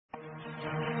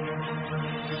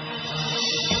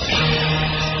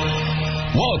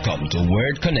Welcome to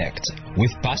Word Connect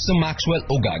with Pastor Maxwell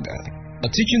Ogaga, a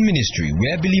teaching ministry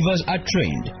where believers are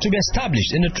trained to be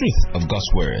established in the truth of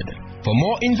God's Word. For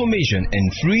more information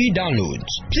and free downloads,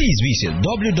 please visit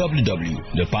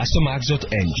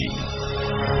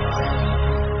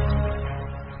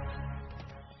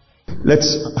www.thepastormax.ng.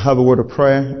 Let's have a word of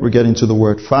prayer. We get into the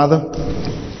Word. Father,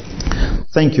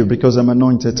 thank you because I'm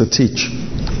anointed to teach.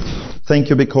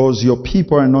 Thank you because your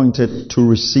people are anointed to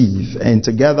receive, and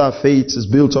together our faith is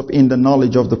built up in the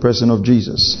knowledge of the person of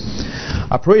Jesus.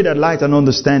 I pray that light and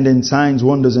understanding, signs,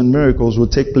 wonders, and miracles will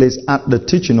take place at the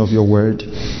teaching of your word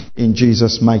in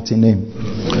Jesus' mighty name.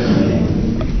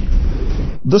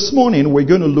 This morning we're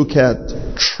going to look at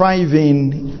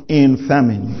thriving in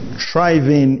famine.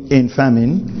 Thriving in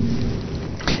famine.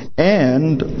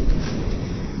 And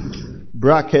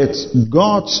brackets,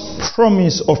 God's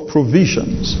promise of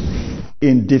provisions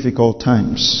in difficult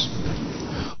times.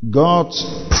 God's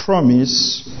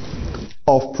promise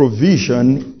of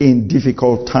provision in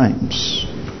difficult times.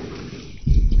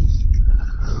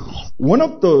 One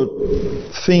of the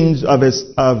things I've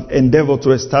endeavored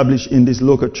to establish in this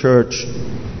local church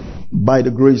by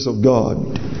the grace of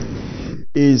God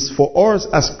is for us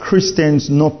as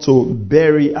Christians not to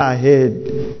bury our head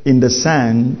in the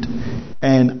sand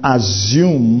and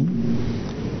assume,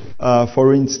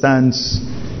 for instance,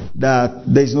 that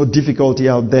there's no difficulty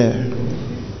out there.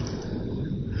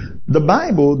 The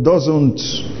Bible doesn't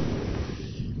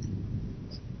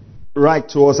write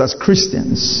to us as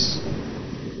Christians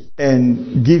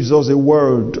and gives us a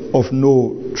word of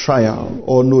no trial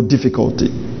or no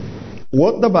difficulty.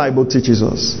 What the Bible teaches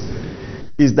us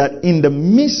is that in the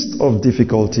midst of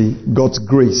difficulty, God's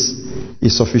grace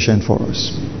is sufficient for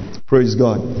us. Praise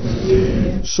God.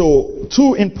 So,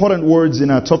 two important words in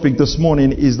our topic this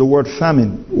morning is the word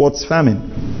famine. What's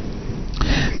famine?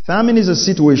 Famine is a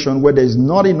situation where there is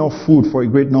not enough food for a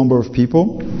great number of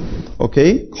people,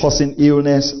 okay, causing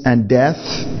illness and death.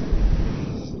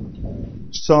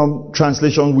 Some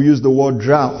translation will use the word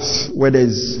drought, where there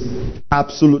is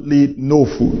absolutely no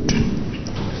food.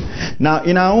 Now,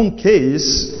 in our own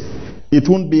case, it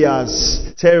won't be as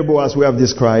terrible as we have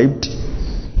described.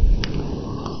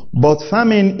 But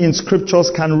famine in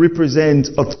scriptures can represent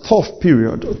a tough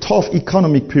period, a tough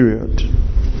economic period,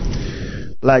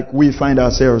 like we find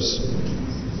ourselves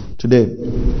today.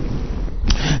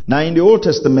 Now, in the Old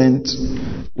Testament,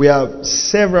 we have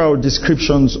several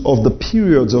descriptions of the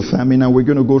periods of famine, and we're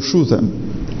going to go through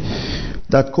them,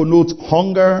 that connote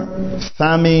hunger,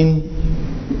 famine,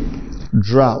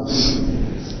 drought.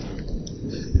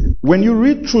 When you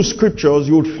read through scriptures,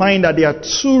 you will find that there are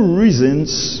two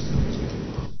reasons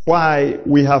why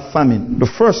we have famine. The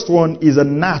first one is a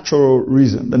natural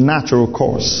reason, the natural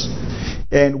cause.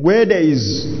 And where there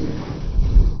is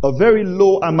a very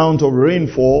low amount of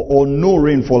rainfall or no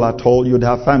rainfall at all, you'd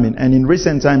have famine. And in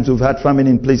recent times, we've had famine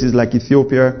in places like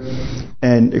Ethiopia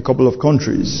and a couple of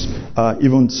countries,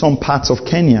 even some parts of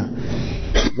Kenya.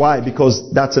 Why?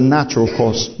 Because that's a natural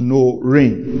cause, no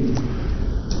rain.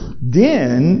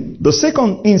 Then, the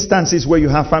second instances where you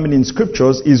have famine in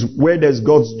scriptures is where there's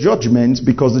God's judgment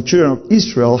because the children of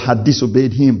Israel had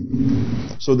disobeyed Him.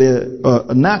 So there's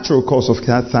a natural cause of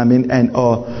famine and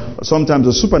sometimes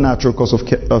a supernatural cause of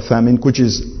famine, which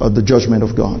is the judgment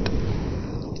of God.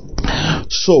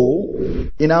 So,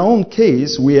 in our own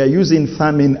case, we are using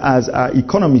famine as our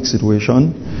economic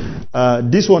situation.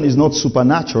 This one is not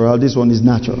supernatural, this one is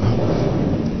natural.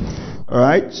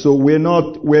 Alright, so we're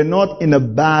not in a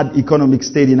bad economic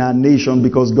state in our nation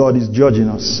because God is judging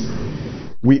us.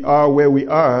 We are where we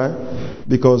are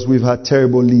because we've had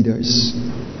terrible leaders.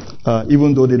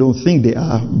 Even though they don't think they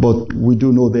are, but we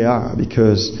do know they are,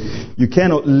 because you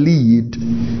cannot lead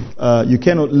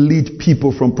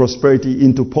people from prosperity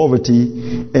into poverty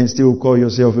and still call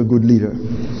yourself a good leader.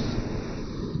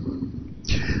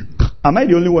 Am I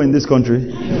the only one in this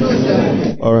country?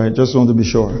 Alright, just want to be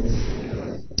sure.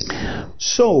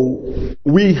 So,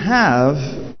 we have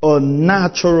a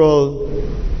natural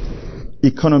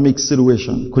economic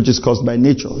situation, which is caused by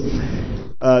nature.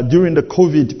 During the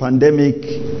COVID pandemic,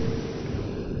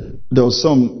 there was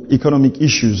some economic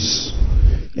issues,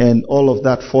 and all of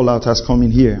that fallout has come in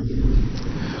here.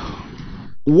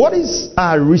 What is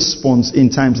our response in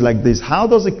times like this? How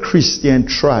does a Christian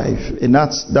thrive? And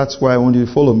that's why I want you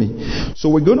to follow me. So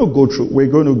we're going to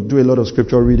do a lot of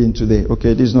scripture reading today.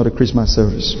 Okay, this is not a Christmas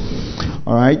service.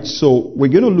 Alright, so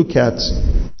we're going to look at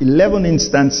 11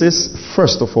 instances,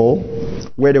 first of all,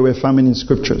 where there were famine in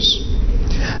scriptures.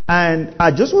 And I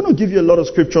just want to give you a lot of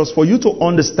scriptures for you to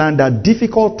understand that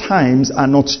difficult times are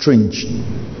not strange.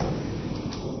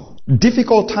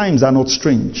 Difficult times are not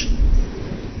strange.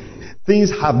 Things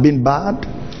have been bad.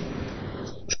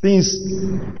 things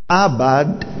are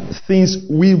bad, things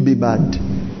will be bad.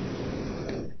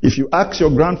 If you ask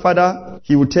your grandfather,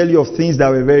 he will tell you of things that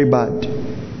were very bad.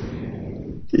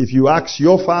 If you ask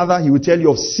your father, he will tell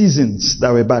you of seasons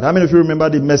that were bad. How many of you remember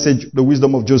the message, the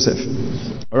wisdom of Joseph?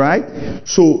 Alright?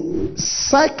 So,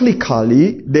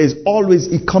 cyclically, there's always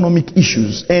economic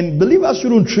issues. And believers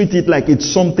shouldn't treat it like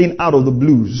it's something out of the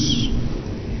blues.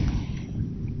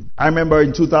 I remember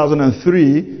in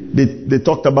 2003, they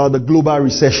talked about the global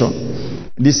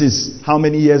recession. This is how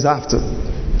many years after?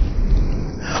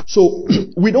 So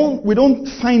we don't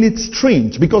find it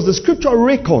strange because the scripture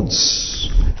records,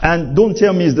 and don't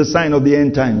tell me it's the sign of the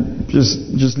end time.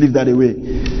 Just leave that away.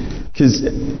 Because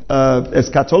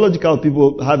eschatological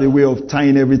people have a way of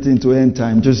tying everything to end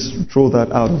time. Just throw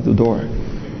that out of the door.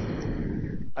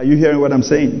 Are you hearing what I'm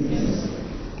saying?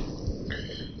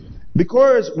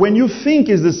 Because when you think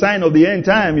it's the sign of the end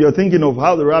time, you're thinking of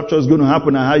how the rapture is going to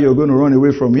happen and how you're going to run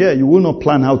away from here. You will not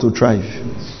plan how to thrive.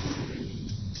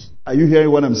 Are you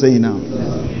hearing what I'm saying now?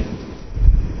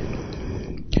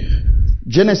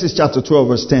 Genesis chapter 12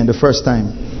 verse 10, the first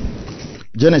time.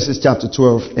 Genesis chapter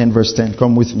 12 and verse 10.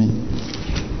 Come with me.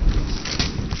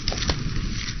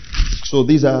 So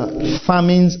these are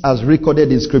famines as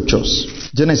recorded in scriptures.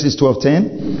 Genesis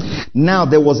 12:10. Now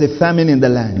there was a famine in the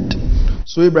land.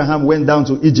 So Abraham went down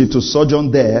to Egypt to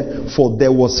sojourn there, for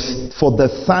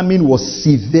the famine was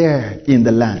severe in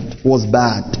the land. It was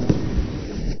bad.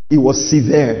 It was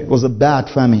severe. It was a bad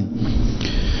famine.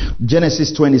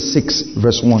 Genesis 26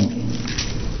 verse 1.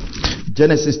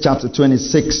 Genesis chapter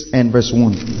 26 and verse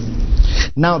 1.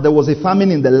 Now there was a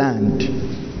famine in the land.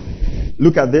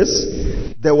 Look at this.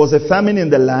 There was a famine in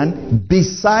the land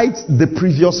besides the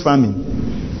previous famine.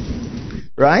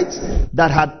 Right? That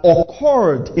had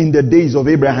occurred in the days of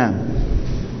Abraham.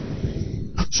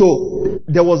 So,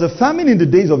 there was a famine in the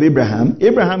days of Abraham.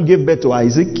 Abraham gave birth to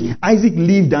Isaac. Isaac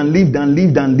lived and lived and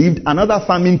lived and lived. Another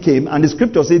famine came, and the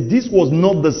scripture said this was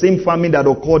not the same famine that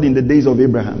occurred in the days of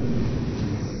Abraham.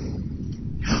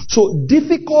 So,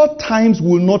 difficult times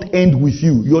will not end with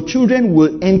you. Your children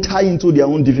will enter into their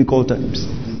own difficult times.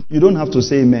 You don't have to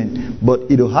say amen,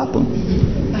 but it'll happen.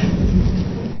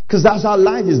 Because that's how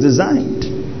life is designed.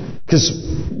 Because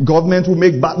government will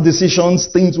make bad decisions,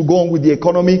 things will go on with the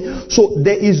economy. So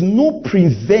there is no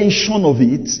prevention of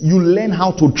it. You learn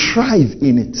how to thrive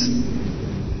in it.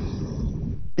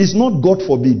 It's not God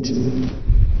forbid.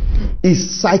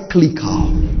 It's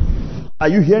cyclical. Are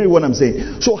you hearing what I'm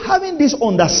saying? So having this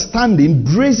understanding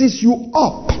braces you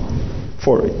up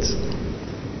for it.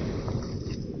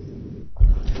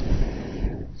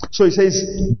 So it says,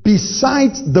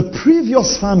 besides the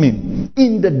previous famine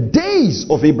in the days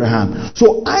of Abraham.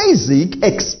 So Isaac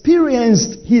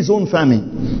experienced his own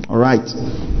famine. Alright.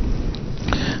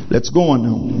 Let's go on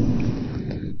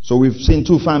now. So we've seen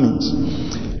two famines.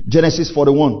 Genesis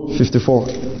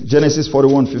 41:54. Genesis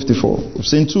 41:54. We've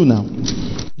seen two now.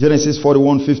 Genesis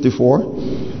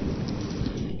 41:54.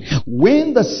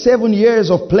 When the 7 years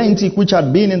of plenty which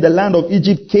had been in the land of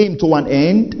Egypt came to an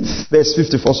end, verse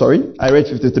 54, sorry, I read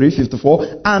 53, 54,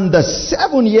 and the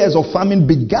 7 years of famine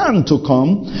began to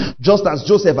come, just as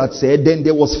Joseph had said, then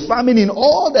there was famine in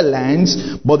all the lands,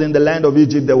 but in the land of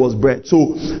Egypt there was bread.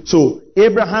 So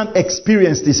Abraham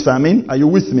experienced this famine. Are you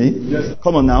with me? Yes.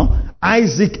 Come on now.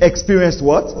 Isaac experienced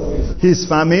what? His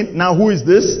famine. Now who is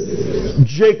this?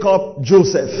 Jacob,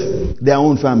 Joseph, their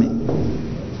own famine.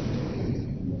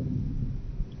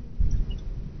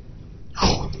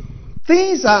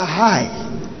 Things are high.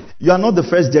 You are not the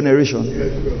first generation.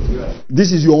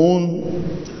 This is your own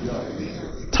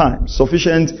time.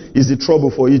 Sufficient is the trouble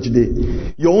for each day.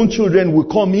 Your own children will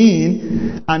come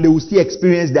in and they will still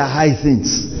experience their high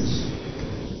things.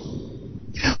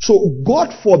 So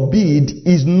God forbid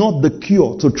is not the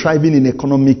cure to thriving in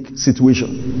economic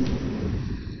situation.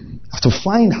 You have to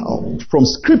find out from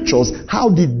scriptures, how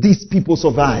did these people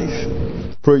survive?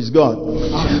 Praise God.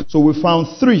 So we found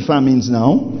three famines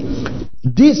now.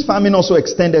 This famine also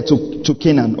extended to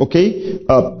Canaan, okay?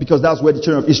 Because that's where the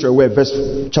children of Israel were.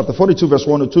 Chapter 42, verse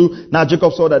 1 to 2. Now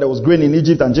Jacob saw that there was grain in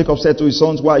Egypt, and Jacob said to his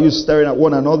sons, why are you staring at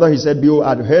one another? He said, behold,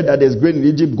 I heard that there's grain in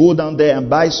Egypt. Go down there and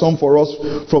buy some for us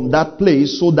from that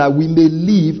place, so that we may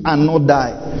live and not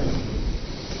die.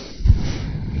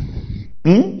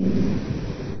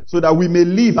 So that we may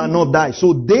live and not die.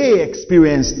 So they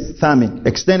experienced famine,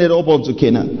 extended up onto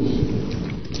Canaan.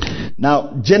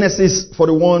 Now, Genesis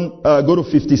 41, go to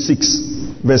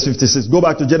 56, verse 56. Go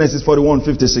back to Genesis 41,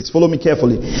 56. Follow me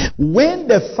carefully. When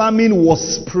the famine was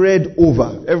spread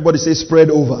over, everybody say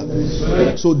spread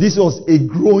over. So this was a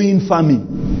growing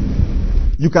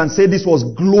famine. You can say this was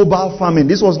global famine.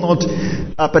 This was not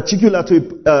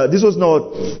this was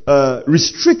not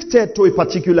restricted to a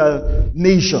particular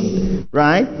nation,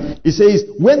 right? It says,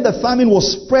 when the famine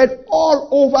was spread all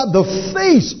over the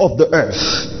face of the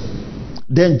earth,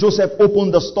 then Joseph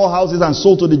opened the storehouses and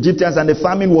sold to the Egyptians, and the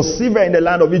famine was severe in the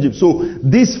land of Egypt. So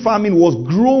this famine was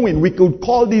growing. We could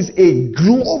call this a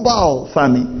global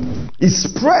famine. It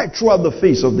spread throughout the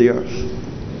face of the earth.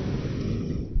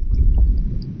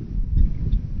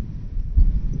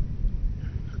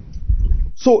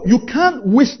 So you can't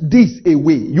wish this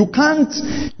away. You can't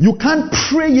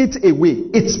pray it away.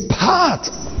 It's part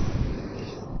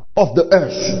of the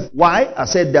earth. Why? I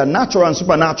said there are natural and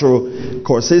supernatural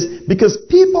causes, because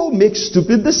people make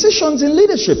stupid decisions in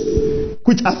leadership,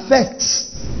 which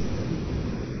affects.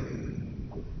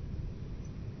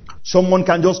 Someone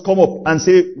can just come up and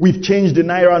say, we've changed the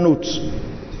Naira notes.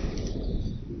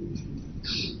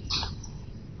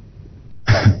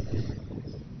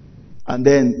 And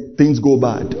then things go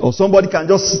bad. Or somebody can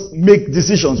just make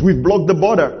decisions. We've blocked the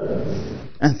border.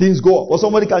 And things go up. Or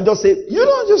somebody can just say, you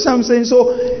know just what I'm saying?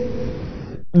 So,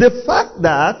 the fact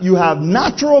that you have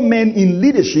natural men in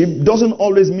leadership doesn't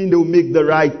always mean they will make the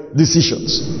right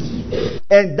decisions.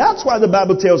 And that's why the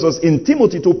Bible tells us in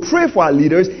Timothy to pray for our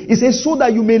leaders. It says, so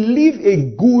that you may live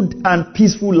a good and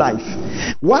peaceful life.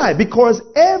 Why? Because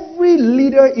every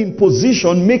leader in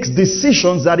position makes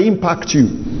decisions that impact you.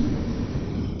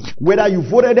 Whether you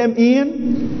voted them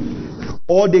in,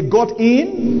 or they got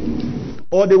in,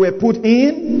 or they were put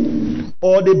in,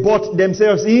 or they bought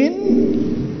themselves in.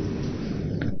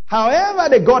 However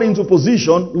they got into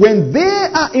position, when they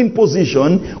are in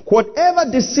position, whatever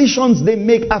decisions they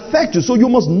make affect you. So you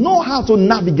must know how to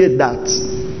navigate that.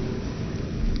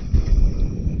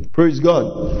 Praise God.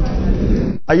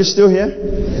 Are you still here?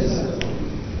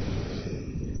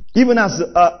 Even as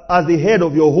the head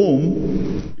of your home,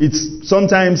 it's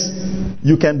sometimes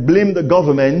you can blame the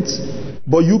government,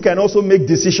 but you can also make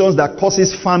decisions that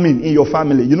causes famine in your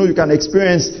family. You know, you can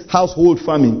experience household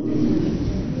famine.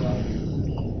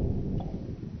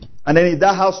 And then if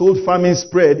that household famine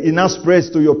spread, it now spreads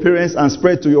to your parents and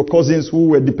spread to your cousins who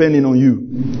were depending on you.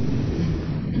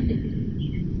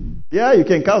 Yeah, you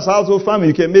can cause household famine.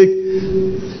 You can make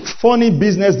funny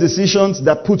business decisions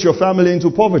that put your family into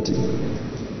poverty.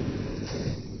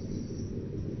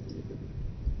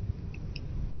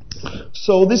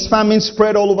 So this famine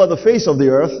spread all over the face of the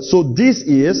earth. So this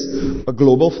is a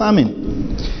global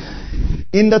famine.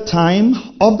 In the time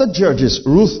of the judges,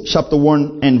 Ruth chapter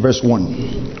 1 and verse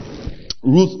 1.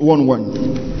 Ruth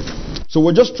 1:1. So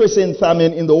we're just tracing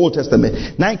famine in the Old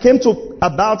Testament. Now it came to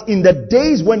about in the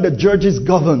days when the judges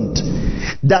governed,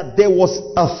 that there was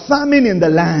a famine in the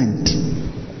land.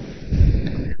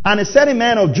 And a certain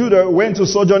man of Judah went to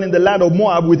sojourn in the land of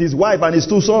Moab with his wife and his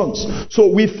 2 sons. So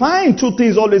we find 2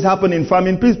 things always happen in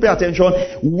famine. Please pay attention.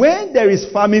 When there is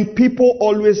famine, people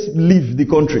always leave the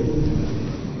country.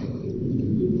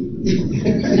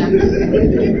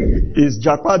 Is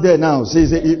Jakpa there now?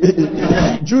 Says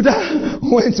Judah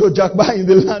went to Jakpa in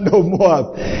the land of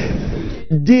Moab.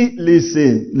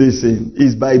 Listen,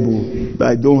 it's Bible.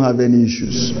 I don't have any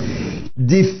issues.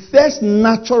 The first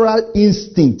natural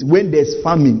instinct when there's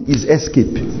famine is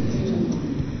escape.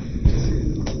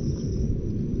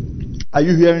 Are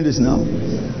you hearing this now?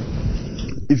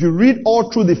 If you read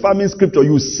all through the famine scripture,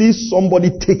 you see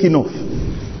somebody taking off.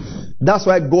 That's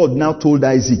why God now told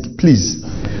Isaac, please,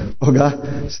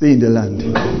 okay, stay in the land.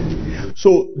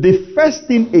 So the first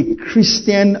thing a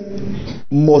Christian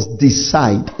must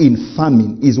decide in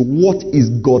famine is, what is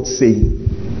God saying?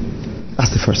 That's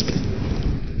the first thing.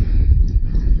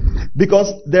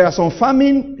 Because there are some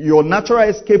famine your natural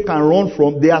escape can run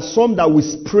from. There are some that will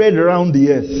spread around the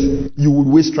earth. You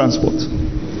will waste transport.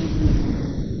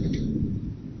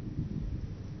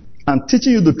 I'm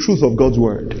teaching you the truth of God's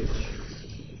word.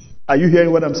 Are you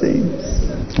hearing what I'm saying?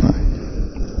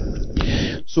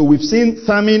 Right. So we've seen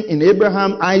famine in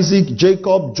Abraham, Isaac,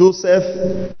 Jacob, Joseph,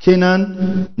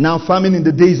 Canaan. Now famine in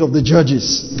the days of the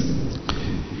judges.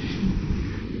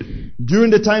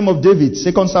 During the time of David,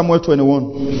 2 Samuel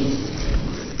 21.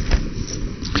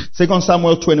 2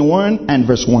 Samuel 21 and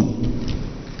verse 1.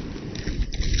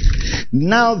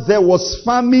 Now there was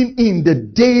famine in the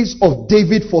days of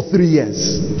David for 3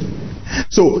 years.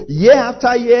 So year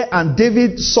after year, and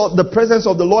David sought the presence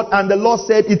of the Lord, and the Lord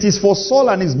said, it is for Saul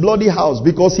and his bloody house,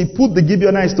 because he put the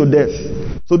Gibeonites to death.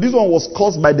 So this one was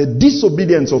caused by the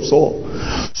disobedience of Saul.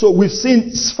 So we've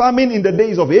seen famine in the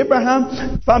days of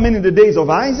Abraham, famine in the days of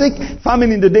Isaac,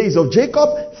 famine in the days of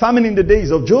Jacob, famine in the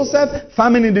days of Joseph,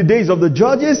 famine in the days of the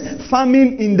judges,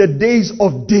 famine in the days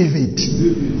of David.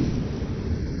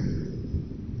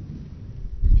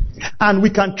 And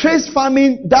we can trace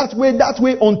famine that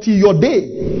way until your day.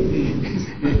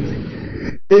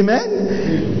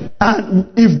 Amen? And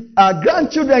if our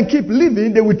grandchildren keep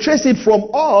living, they will trace it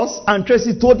from us and trace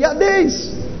it to their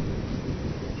days.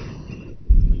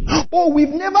 Oh, we've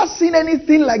never seen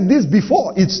anything like this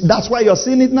before. That's why you're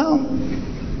seeing it now.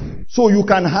 So you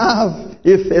can have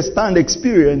a first-hand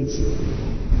experience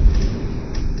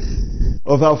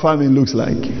of how famine looks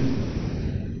like.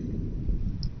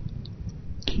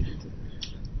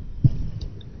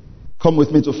 Come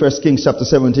with me to 1 Kings chapter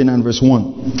 17 and verse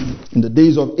 1. In the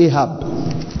days of Ahab,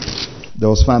 there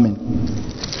was famine.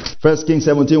 1 Kings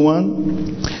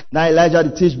 17:1. Now Elijah the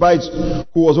Tishbite,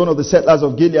 who was one of the settlers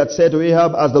of Gilead, said to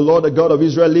Ahab, as the Lord the God of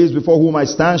Israel lives, before whom I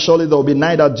stand, surely there will be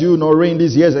neither dew nor rain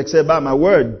these years except by my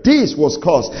word. This was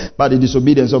caused by the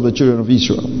disobedience of the children of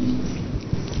Israel.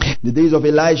 The days of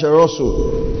Elijah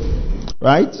also,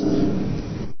 right?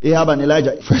 Ahab and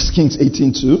Elijah, 1 Kings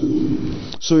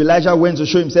 18:2. So Elijah went to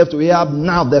show himself to Ahab.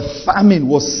 Now the famine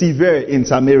was severe in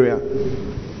Samaria.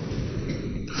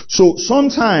 So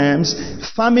sometimes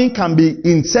famine can be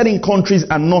in certain countries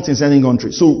and not in certain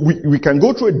countries. So we can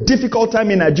go through a difficult time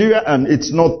in Nigeria and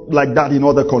it's not like that in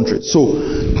other countries. So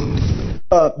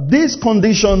these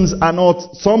conditions are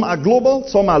not, some are global,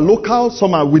 some are local,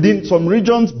 some are within some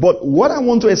regions. But what I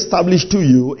want to establish to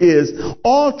you is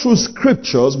all through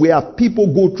scriptures we have people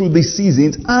go through these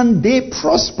seasons and they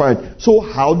prospered. So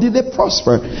how did they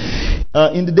prosper?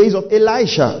 In the days of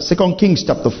Elisha, 2 Kings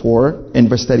chapter 4 and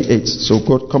verse 38. So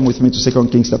come with me to 2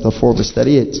 Kings chapter 4 verse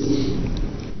 38.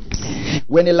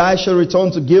 When Elisha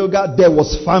returned to Gilgal, there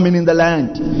was famine in the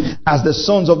land. As the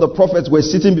sons of the prophets were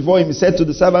sitting before him, he said to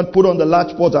the servant, put on the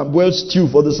large pot and boil stew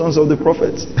for the sons of the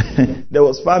prophets. There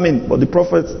was famine, but the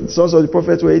sons of the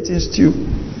prophets were eating stew.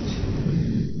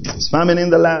 There's famine in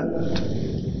the land.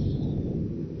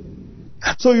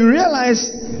 So you realize,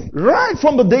 right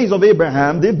from the days of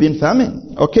Abraham, they've been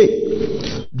famine.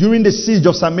 Okay. During the siege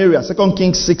of Samaria, 2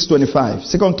 Kings 6:25.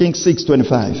 2 Kings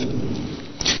 6:25.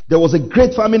 There was a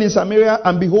great famine in Samaria,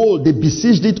 and behold, they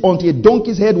besieged it until a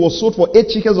donkey's head was sold for 8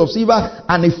 shekels of silver,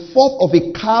 and a fourth of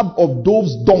a cab of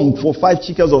dove's dung for 5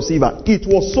 shekels of silver. It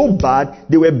was so bad,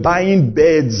 they were buying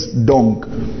birds' dung.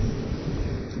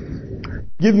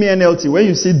 Give me NLT. When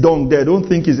you see dung there, don't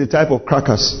think it's a type of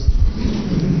crackers.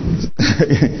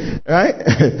 Right?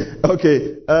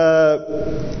 Okay.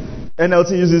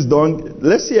 NLT uses dung.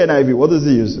 Let's see NIV. What does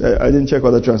it use? I didn't check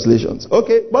other translations.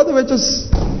 Okay. By the way,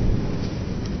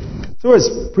 so it's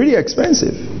pretty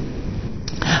expensive.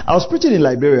 I was preaching in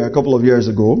Liberia a couple of years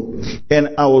ago, and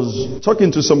I was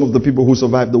talking to some of the people who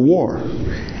survived the war.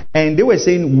 And they were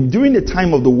saying during the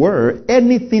time of the war,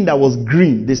 anything that was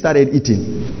green, they started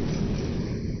eating.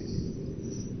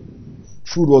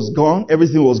 Food was gone,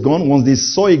 everything was gone. Once they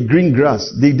saw a green grass,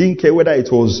 they didn't care whether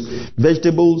it was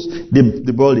vegetables,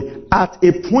 they boiled it. At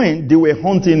a point, they were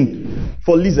hunting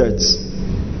for lizards.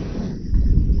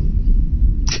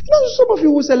 You know, some of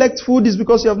you who select food is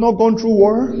because you have not gone through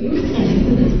war.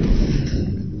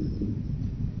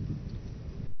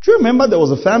 Do you remember there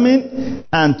was a famine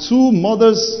and 2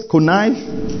 mothers connived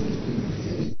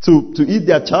to eat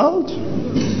their child?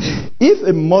 If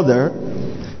a mother,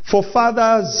 for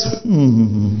fathers,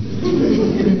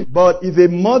 but if a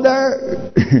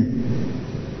mother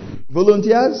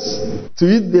volunteers to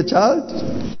eat the child,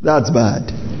 that's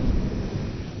bad.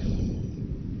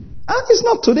 And it's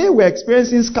not today we're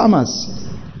experiencing scammers.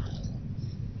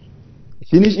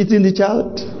 Finish eating the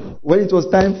child. When it was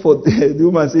time for the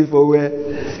woman say for where,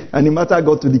 and the matter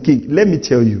got to the king. Let me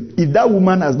tell you, if that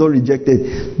woman has not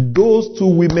rejected, those 2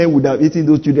 women would have eaten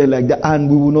those children like that, and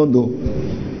we will not know.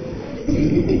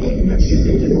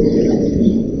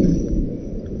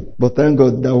 But thank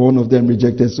God that one of them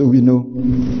rejected, so we know.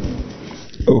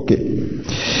 Okay.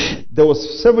 There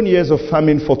was 7 years of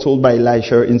famine foretold by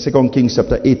Elisha in 2 Kings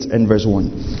chapter 8 and verse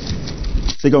 1.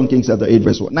 2 Kings chapter 8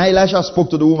 verse 1. Now Elisha spoke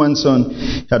to the woman's son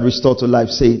he had restored to life,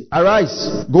 saying,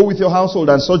 arise, go with your household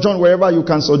and sojourn wherever you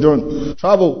can sojourn.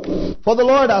 Travel. For the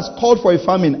Lord has called for a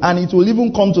famine, and it will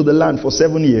even come to the land for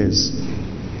 7 years.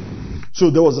 So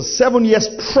there was a 7 years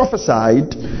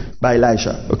prophesied by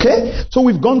Elisha. Okay? So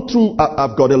we've gone through,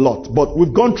 I've got a lot, but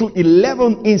we've gone through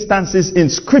 11 instances in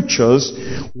scriptures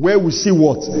where we see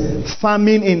what?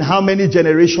 Famine in how many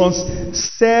generations?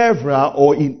 Several,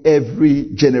 or in every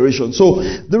generation. So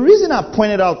the reason I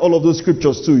pointed out all of those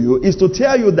scriptures to you is to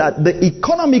tell you that the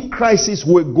economic crisis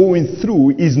we're going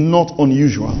through is not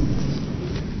unusual.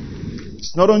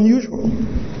 It's not unusual.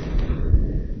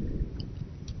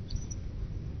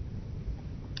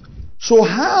 So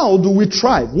how do we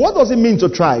thrive? What does it mean to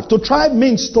thrive? To thrive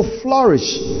means to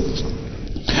flourish.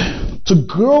 to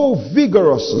grow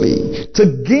vigorously,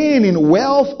 to gain in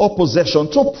wealth or possession,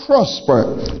 to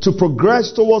prosper, to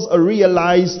progress towards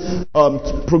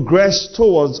progress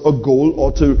towards a goal,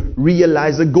 or to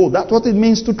realize a goal. That's what it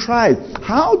means to thrive.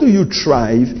 How do you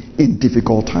thrive in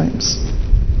difficult times?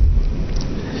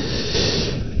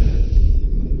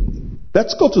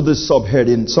 Let's go to this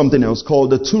subheading, something else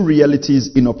called the two realities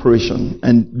in operation.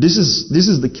 And this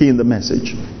is the key in the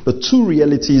message. The two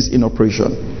realities in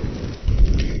operation.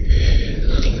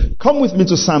 Come with me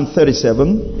to Psalm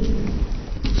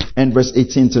 37 and verse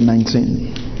 18 to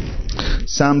 19.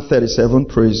 Psalm 37,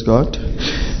 praise God,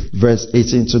 verse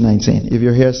 18 to 19. If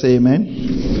you're here, say amen.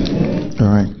 Amen. All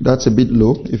right, that's a bit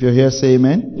low. If you're here, say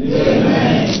amen.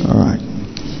 Amen. All right.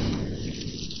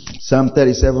 Psalm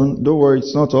 37, don't worry,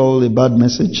 it's not all a bad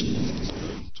message.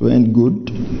 To end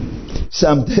good.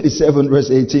 Psalm 37,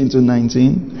 verse 18 to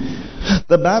 19.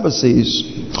 The Bible says,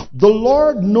 the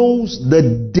Lord knows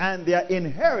and their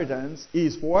inheritance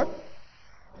is what?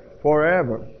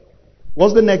 Forever.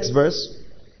 What's the next verse?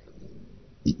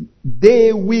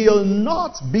 They will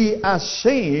not be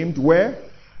ashamed where?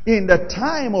 In the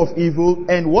time of evil.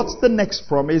 And what's the next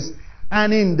promise?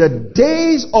 And in the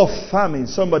days of famine.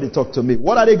 Somebody talk to me.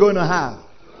 What are they going to have?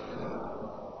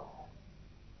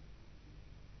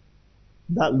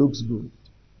 That looks good.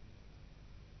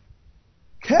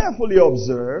 Carefully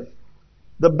observe.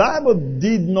 The Bible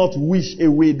did not wish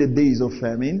away the days of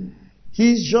famine.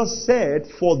 He just said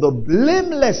for the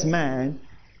blameless man,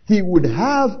 he would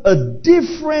have a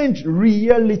different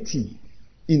reality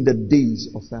in the days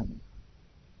of famine.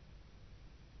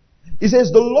 He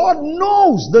says, the Lord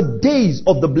knows the days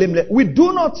of the blameless. We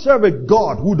do not serve a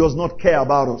God who does not care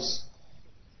about us.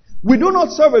 We do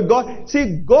not serve a God.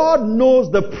 See, God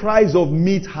knows the price of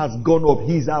meat has gone up.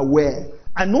 He's aware.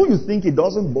 I know you think He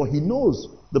doesn't, but He knows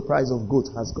the price of goat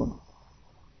has gone up.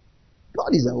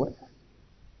 God is aware.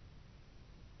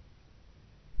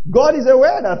 God is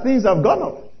aware that things have gone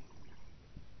up.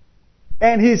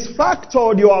 And He's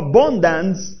factored your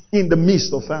abundance in the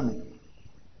midst of famine.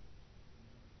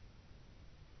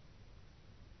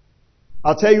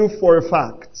 I'll tell you for a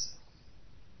fact,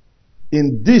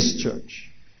 in this church,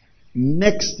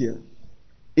 next year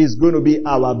is going to be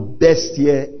our best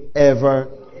year ever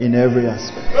in every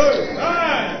aspect.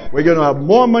 We're going to have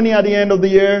more money at the end of the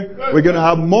year. We're going to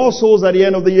have more souls at the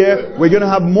end of the year. We're going to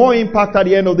have more impact at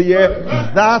the end of the year.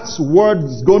 That's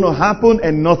what's going to happen,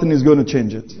 and nothing is going to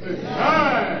change it.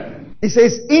 It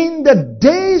says, in the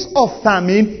days of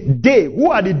famine, they. Who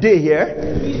are the they here?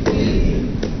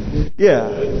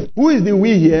 Yeah. Who is the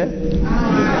we here?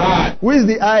 Who is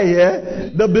the I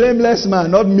here? The blameless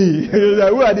man, not me.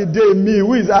 Who are the they? Me.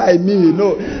 Who is I? Me.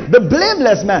 No. The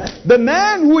blameless man. The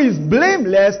man who is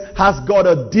blameless has got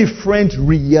a different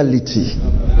reality.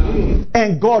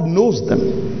 And God knows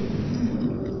them.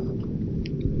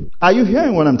 Are you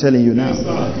hearing what I'm telling you now?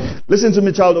 Yes, listen to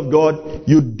me, child of God.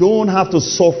 You don't have to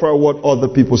suffer what other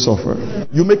people suffer.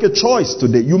 You make a choice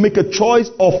today. You make a choice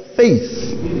of faith.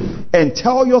 And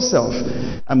tell yourself,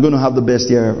 I'm going to have the best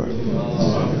year ever.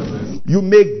 You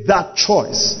make that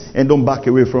choice and don't back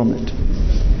away from it.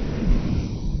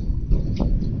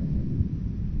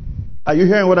 Are you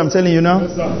hearing what I'm telling you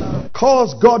now?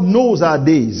 Because God knows our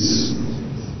days.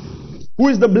 Who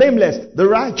is the blameless? The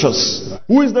righteous.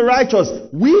 Who is the righteous?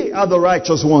 We are the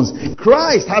righteous ones.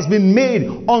 Christ has been made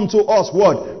unto us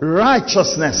what?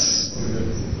 Righteousness.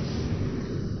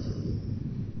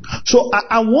 So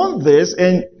I want this,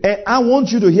 and I want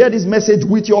you to hear this message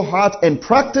with your heart and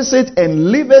practice it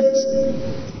and live it.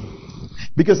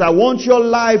 Because I want your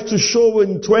life to show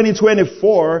in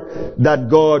 2024 that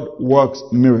God works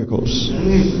miracles.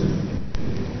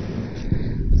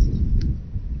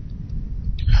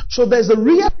 So there's a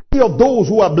reality of those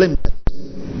who are blameless.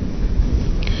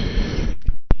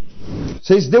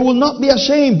 Says they will not be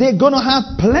ashamed. They're going to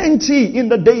have plenty in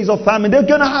the days of famine. They're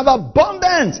going to have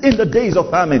abundance in the days of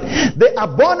famine. The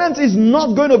abundance is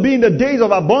not going to be in the days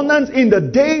of abundance. In the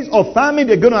days of famine,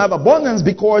 they're going to have abundance,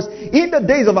 because in the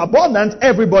days of abundance,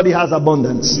 everybody has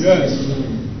abundance. Yes.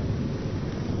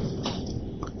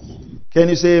 Can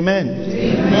you say amen?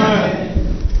 Amen.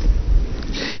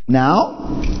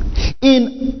 Now,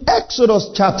 in Exodus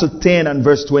chapter 10 and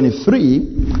verse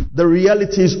 23, the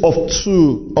realities of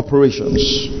two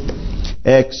operations.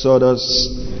 Exodus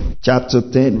chapter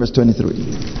 10 verse 23.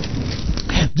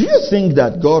 Do you think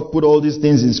that God put all these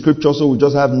things in scripture so we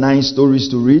just have 9 stories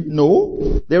to read?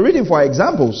 No. They're reading for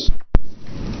examples.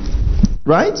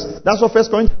 Right? That's what 1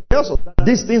 Corinthians tells us. That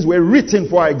these things were written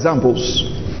for examples.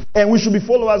 And we should be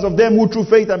followers of them who through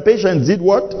faith and patience did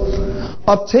what?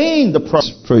 Obtain the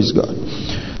promise. Praise God.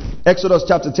 Exodus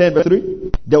chapter 10 verse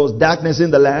 3. There was darkness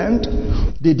in the land.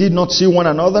 They did not see one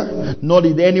another, nor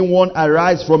did anyone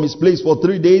arise from his place for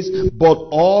 3 days. But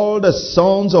all the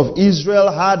sons of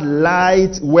Israel had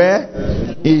light where?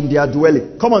 In their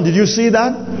dwelling. Come on, did you see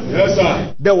that? Yes,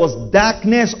 sir. There was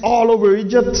darkness all over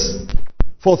Egypt.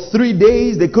 For 3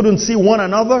 days they couldn't see one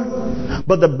another.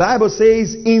 But the Bible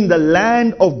says in the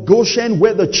land of Goshen,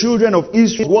 where the children of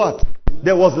Israel, what?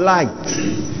 There was light.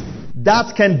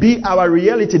 That can be our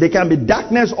reality. There can be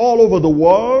darkness all over the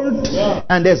world,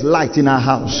 and there's light in our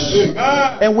house.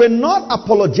 And we're not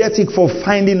apologetic for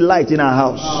finding light in our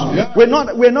house. We're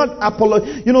not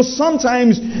You know,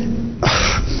 sometimes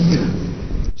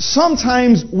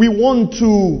we want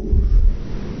to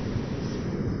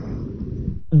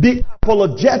be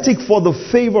apologetic for the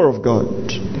favor of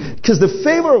God, because the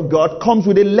favor of God comes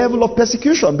with a level of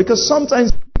persecution. Because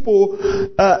sometimes people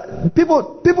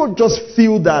just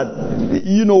feel that,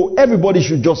 you know, everybody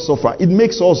should just suffer. It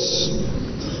makes us,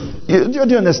 do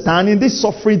you understand? In this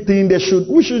suffering thing,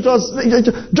 we should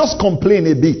just complain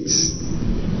a bit.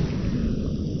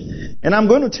 And I'm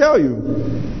going to tell you,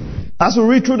 as we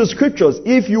read through the scriptures,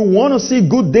 if you want to see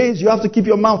good days, you have to keep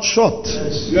your mouth shut.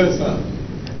 Yes, sir.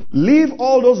 Leave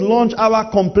all those lunch hour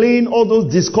complaint, all those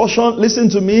discussion. Listen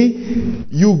to me.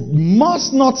 You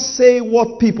must not say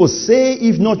what people say.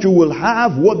 If not, you will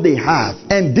have what they have.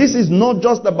 And this is not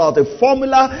just about a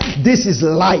formula. This is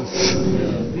life.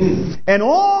 And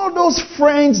all those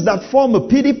friends that form a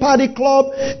pity party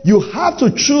club, you have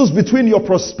to choose between your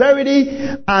prosperity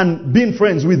and being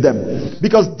friends with them.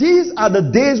 Because these are the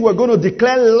days we're going to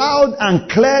declare loud and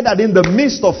clear that in the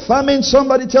midst of famine,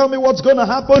 somebody tell me what's going to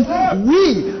happen.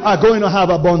 We are going to have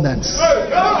abundance.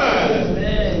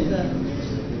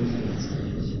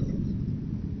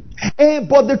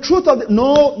 But the truth of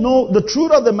the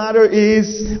truth of the matter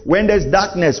is, when there's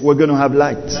darkness, we're going to have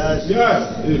light.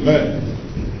 Yes. Amen.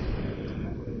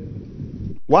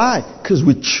 Why? Because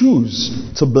we choose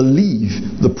to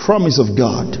believe the promise of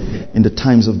God in the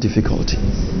times of difficulty.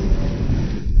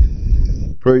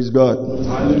 Praise God.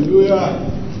 Hallelujah.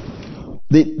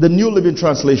 The New Living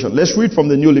Translation. Let's read from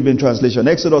the New Living Translation.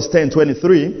 Exodus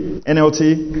 10:23, NLT.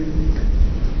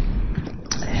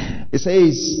 It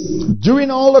says,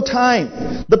 during all the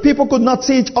time, the people could not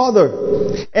see each other,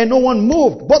 and no one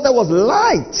moved, but there was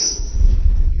light.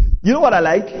 You know what I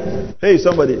like? Hey,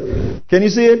 somebody. Can you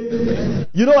see it?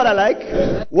 You know what I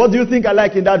like? What do you think I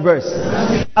like in that verse?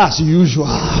 As usual.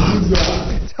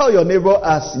 Tell your neighbor,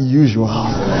 as usual.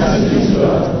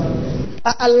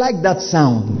 I like that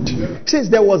sound. It says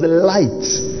there was a light.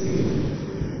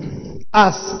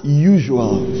 As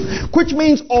usual. Which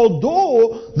means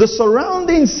although the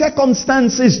surrounding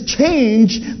circumstances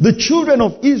changed, the children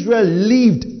of Israel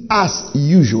lived as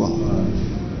usual.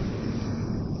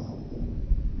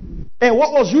 And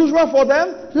what was usual for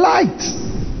them? Light.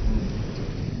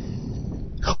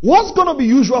 What's going to be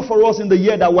usual for us in the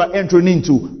year that we're entering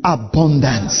into?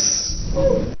 Abundance.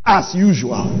 As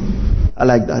usual. I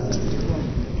like that.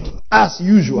 As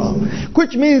usual.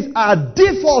 Which means our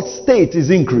default state is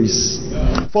increase.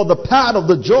 For the path of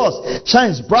the just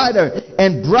shines brighter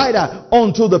and brighter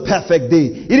until the perfect day.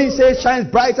 It didn't say shines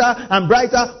brighter and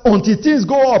brighter until things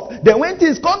go up. Then when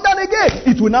things come down again,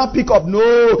 it will now pick up. No,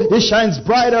 it shines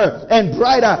brighter and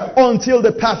brighter until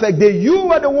the perfect day.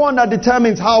 You are the one that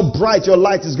determines how bright your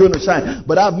light is going to shine.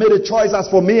 But I've made a choice. As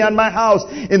for me and my house,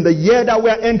 in the year that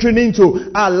we're entering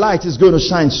into, our light is going to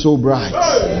shine so bright.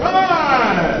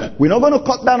 We're not going to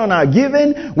cut down on our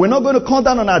giving. We're not going to cut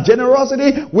down on our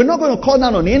generosity. We're not going to cut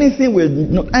down on anything.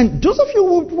 And those of you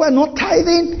who are not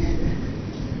tithing,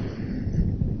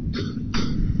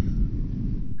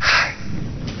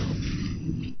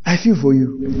 I feel for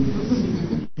you.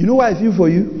 You know why I feel for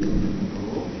you?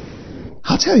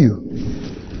 I'll tell you.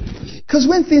 Because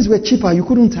when things were cheaper, you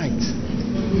couldn't tithe.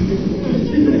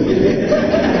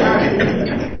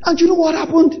 And you know what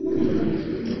happened?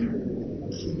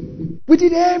 We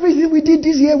did everything we did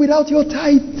this year without your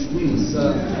tithe.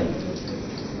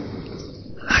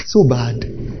 It's so bad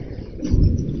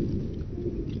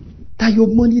that your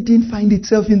money didn't find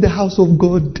itself in the house of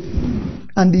God,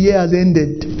 and the year has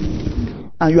ended,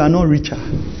 and you are not richer.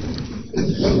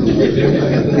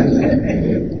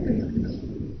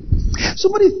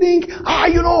 Somebody think,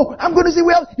 I'm going to say,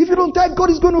 well, if you don't tithe, God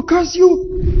is going to curse you.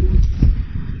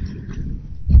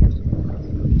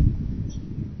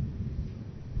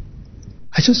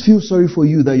 I just feel sorry for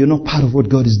you that you're not part of what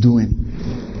God is doing.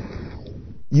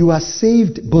 You are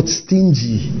saved but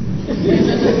stingy.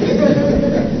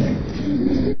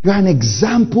 You are an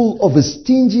example of a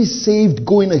stingy, saved,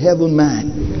 going to heaven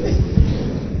man.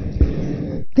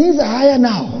 Things are higher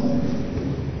now.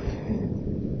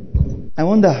 I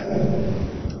wonder,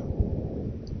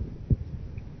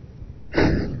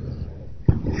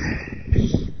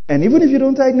 And even if you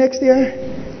don't tithe next year,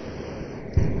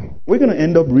 we're going to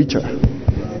end up richer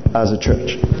as a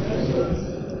church.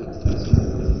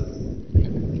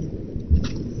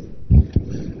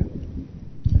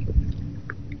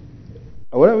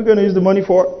 What are we going to use the money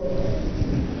for?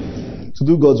 To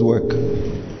do God's work.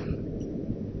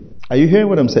 Are you hearing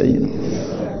what I'm saying?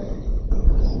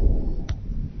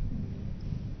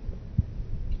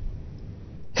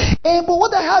 But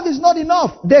what I have is not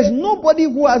enough. There's nobody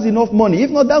who has enough money. If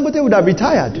not, Dangote would have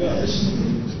retired. Yes.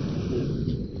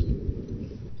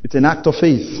 It's an act of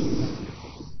faith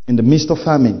in the midst of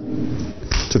famine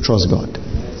to trust God.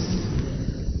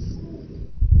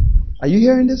 Are you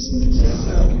hearing this?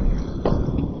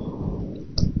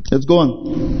 Let's go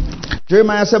on.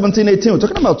 Jeremiah 17:18. We're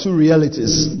talking about two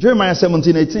realities. Jeremiah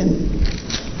 17:18.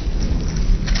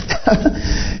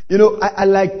 You know, I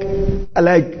like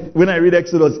when I read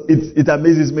Exodus, it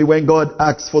amazes me when God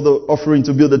asks for the offering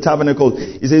to build the tabernacle.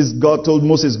 He says, God told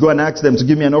Moses, go and ask them to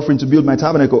give me an offering to build my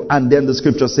tabernacle. And then the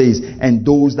scripture says, and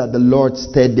those that the Lord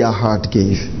stirred their heart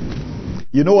gave.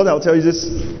 You know what I'll tell you this?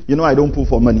 You know I don't pull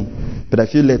for money, but I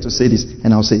feel led to say this,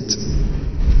 and I'll say it.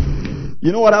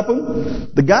 You know what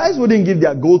happened? The guys who didn't give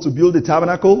their gold to build the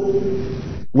tabernacle,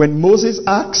 when Moses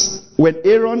asked, when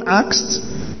Aaron asked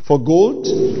for gold,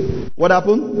 what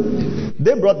happened?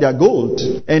 They brought their gold.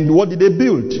 And what did they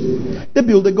build? They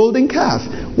built a golden calf.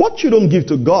 What you don't give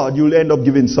to God, you'll end up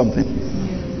giving something.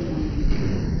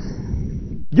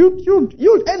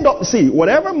 You'll end up, see,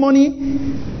 whatever money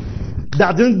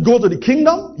that didn't go to the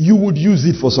kingdom, you would use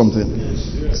it for something.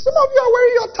 Some of you are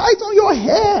wearing your tithe on your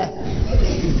hair.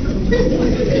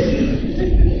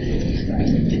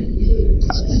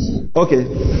 Okay.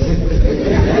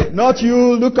 Not you,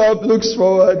 look up, looks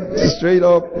forward, straight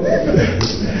up.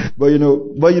 But you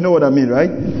know what I mean, right?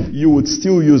 You would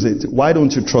still use it. Why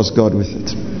don't you trust God with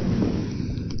it?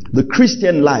 The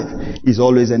Christian life is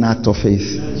always an act of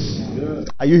faith.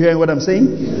 Are you hearing what I'm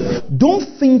saying? Don't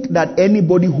think that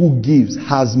anybody who gives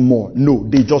has more. No,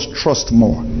 they just trust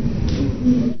more.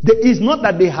 It's not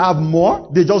that they have more.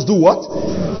 They just do what?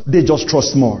 They just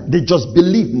trust more. They just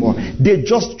believe more. They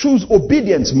just choose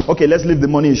obedience more. Okay, let's leave the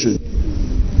money issue.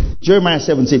 Jeremiah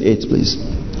 17:8, please.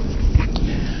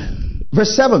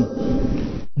 Verse 7.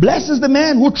 Blessed is the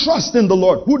man who trusts in the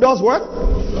Lord. Who does what?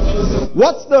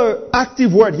 What's the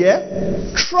active word here?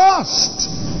 Trust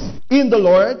in the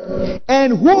Lord,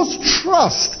 and whose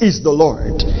trust is the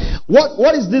Lord.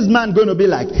 What is this man going to be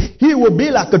like? He will be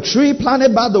like a tree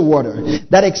planted by the water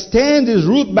that extends his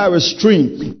root by a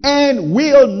stream and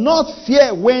will not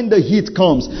fear when the heat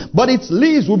comes, but its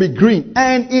leaves will be green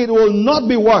and it will not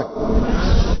be what?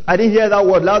 I didn't hear that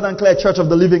word loud and clear, Church of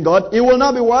the Living God. It will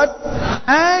not be what?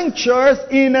 Anxious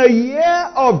in a year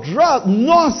of drought,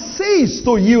 nor cease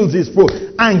to yield his fruit.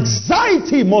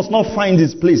 Anxiety must not find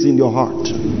its place in your heart.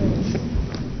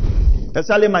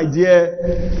 Especially my dear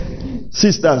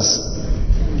sisters,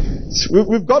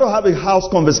 we've got to have a house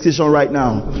conversation right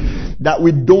now that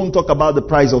we don't talk about the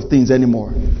price of things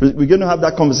anymore. We're going to have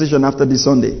that conversation after this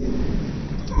Sunday.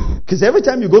 Because every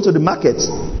time you go to the market,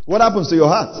 what happens to your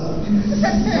heart?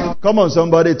 Come on,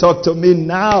 somebody, talk to me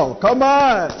now. Come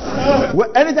on.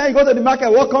 Anytime you go to the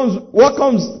market,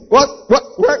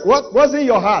 what's in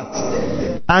your heart?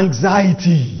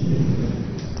 Anxiety.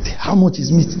 How much is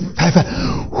meat? 5.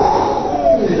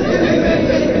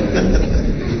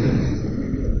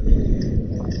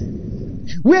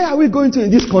 Where are we going to in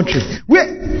this country? Where?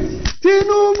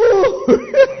 Tinubu.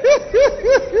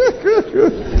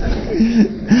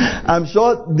 I'm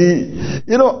sure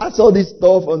I saw this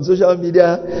stuff on social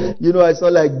media. I saw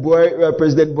like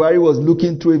President Buhari was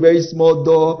looking through a very small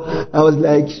door. I was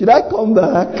like, should I come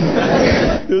back?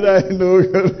 Should I? No.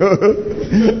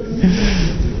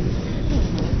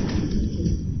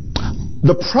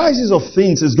 The prices of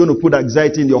things is going to put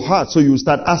anxiety in your heart, so you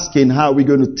start asking, how are we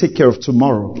going to take care of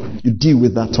tomorrow? You deal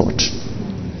with that thought.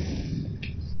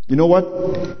 You know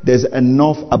what? There's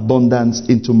enough abundance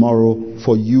in tomorrow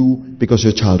for you because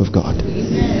you're a child of God.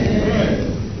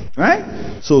 Right?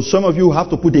 So some of you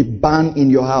have to put a ban in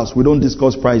your house. We don't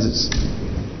discuss prices.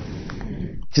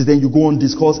 Because then you go on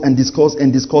discuss and destroy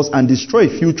a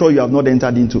future you have not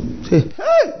entered into. Say,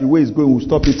 hey, the way it's going will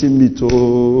stop eating meat.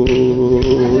 Oh.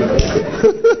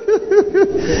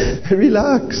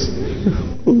 Relax.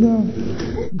 Hold on.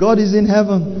 God is in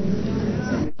heaven.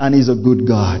 And He's a good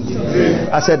God.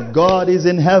 I said, God is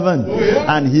in heaven.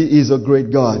 And He is a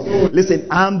great God. Listen,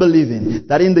 I'm believing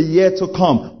that in the year to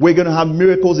come, we're going to have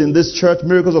miracles in this church.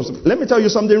 Let me tell you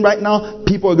something right now.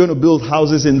 People are going to build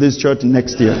houses in this church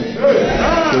next year.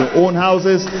 going to own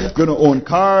houses, going to own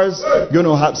cars, going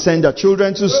to send their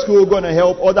children to school, going to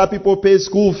help other people pay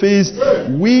school fees.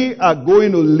 We are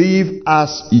going to live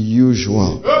as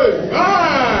usual.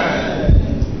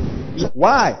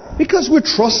 Why? Because we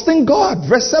trust in God.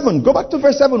 Verse 7. Go back to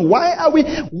verse 7.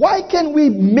 Why can we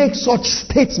make such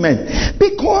statement?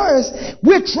 Because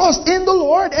we trust in the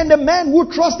Lord, and the man who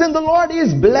trusts in the Lord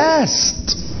is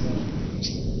blessed.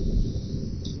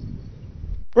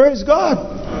 Praise God.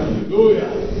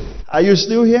 Hallelujah. Are you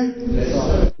still here?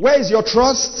 Yes. Where is your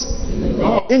trust?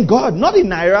 In God. Not in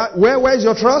Naira. Where is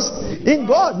your trust? In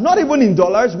God. Not even in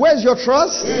dollars. Where is your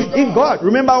trust? In God.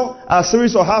 Remember our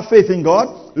series of Have Faith in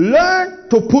God? Learn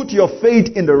to put your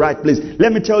faith in the right place.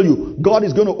 Let me tell you, God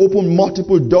is going to open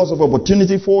multiple doors of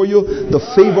opportunity for you. The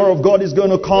favor of God is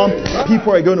going to come.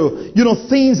 People are going to,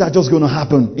 things are just going to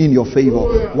happen in your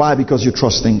favor. Why? Because you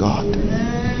trust in God.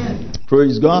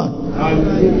 Praise God.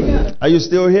 Hallelujah. Are you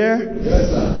still here? Yes,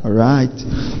 sir. All right.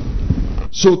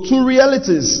 So 2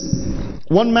 realities.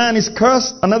 One man is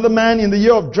cursed. Another man in the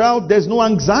year of drought. There's no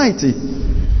anxiety.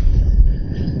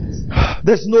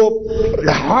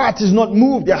 The heart is not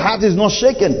moved. The heart is not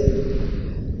shaken.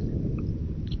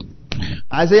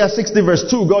 Isaiah 60 verse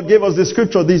 2. God gave us this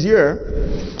scripture this year.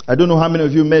 I don't know how many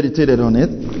of you meditated on it.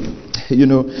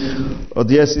 Our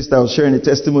dear sister was sharing a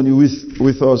testimony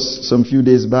with us some few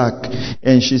days back,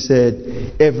 and she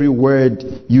said, every word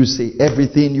you say,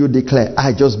 everything you declare,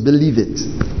 I just believe it.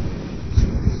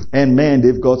 And man,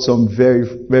 they've got some very,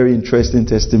 very interesting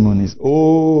testimonies.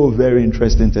 Oh, very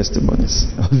interesting testimonies.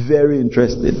 Very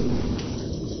interesting.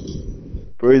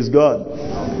 Praise God.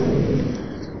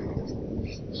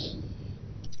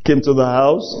 Came to the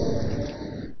house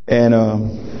and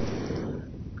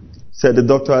said the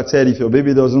doctor had said, if your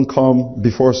baby doesn't come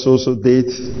before so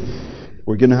date,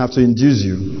 we're going to have to induce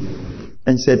you.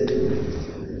 And he said,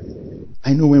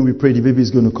 I know when we pray the baby is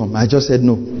going to come. I just said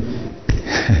no.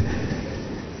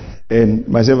 And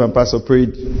myself and Pastor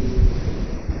prayed.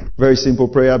 Very simple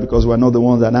prayer, because we're not the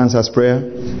ones that answers prayer.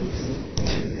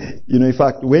 In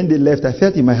fact, when they left, I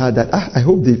felt in my heart that I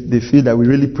hope they feel that we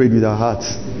really prayed with our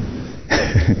hearts.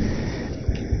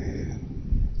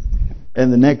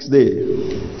 And the next day,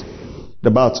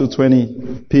 about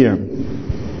 2:20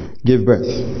 p.m., gave birth.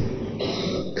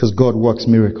 Because God works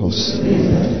miracles.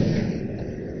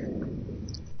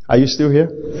 Are you still here?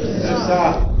 Yes,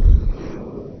 sir.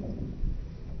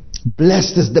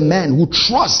 Blessed is the man who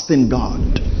trusts in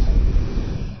God.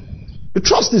 Your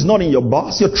trust is not in your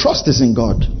boss. Your trust is in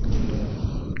God.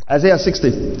 Isaiah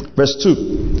 60 verse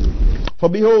 2. For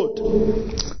behold,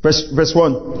 verse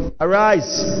 1.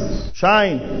 Arise,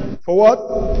 shine. For what?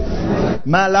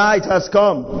 My light has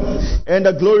come, and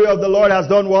the glory of the Lord has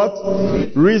done what?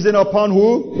 Risen upon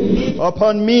who?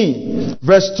 Upon me.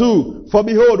 Verse 2. For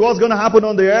behold, what's going to happen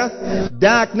on the earth?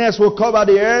 Darkness will cover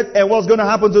the earth. And what's going to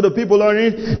happen to the people on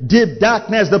it? Deep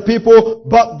darkness, the people,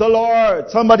 but the Lord.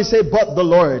 Somebody say, but the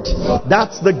Lord.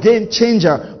 That's the game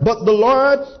changer. But the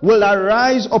Lord will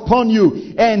arise upon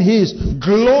you, and his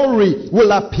glory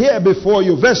will appear before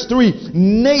you. Verse 3.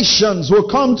 Nations will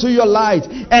come to your light,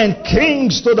 and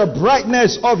kings to the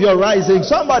brightness of your rising.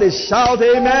 Somebody shout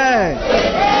amen.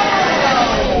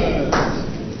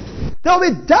 There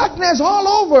will be darkness all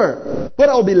over, but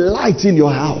there will be light in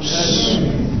your house.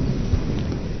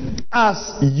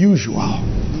 As usual.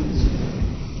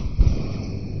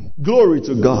 Glory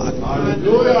to God.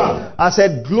 Hallelujah. I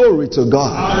said glory to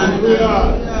God.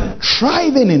 Hallelujah.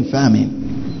 Thriving in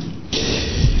famine.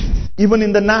 Even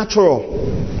in the natural.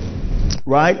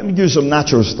 Right? Let me give you some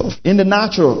natural stuff. In the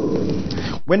natural,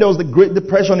 when there was the Great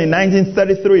Depression in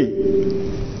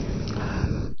 1933,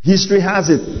 history has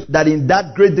it that in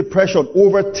that Great Depression,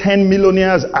 over 10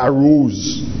 millionaires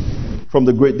arose from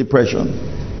the Great Depression.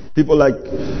 People like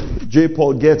J.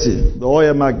 Paul Getty, the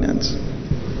oil magnate,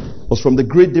 was from the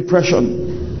Great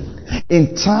Depression.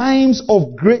 In times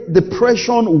of Great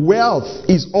Depression, wealth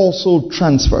is also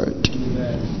transferred.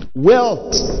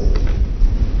 Wealth.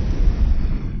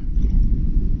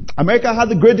 America had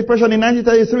the Great Depression in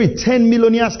 1933. 10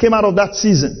 millionaires came out of that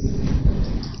season.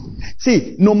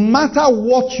 See, no matter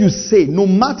what you say, no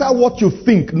matter what you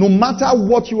think, no matter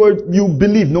what you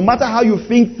believe, no matter how you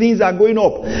think things are going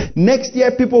up, next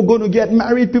year people are going to get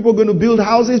married, people are going to build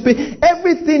houses.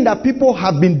 Everything that people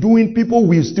have been doing, people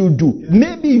will still do.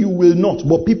 Maybe you will not,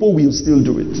 but people will still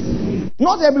do it.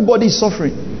 Not everybody is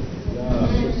suffering.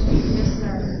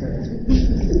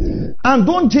 And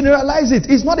don't generalize it.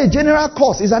 It's not a general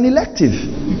course, it's an elective.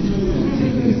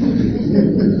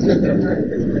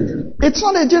 It's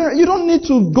not a general. You don't need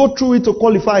to go through it to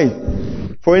qualify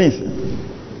for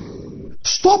anything.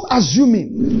 Stop assuming.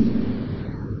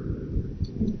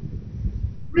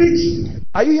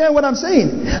 Are you hearing what I'm saying?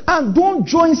 And don't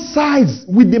join sides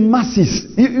with the masses.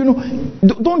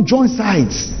 Don't join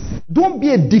sides. Don't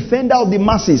be a defender of the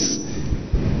masses.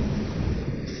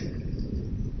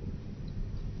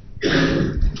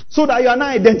 So that you are not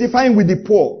identifying with the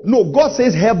poor. No, God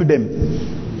says help them.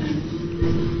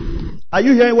 Are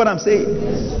you hearing what I'm saying?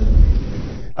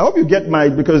 I hope you get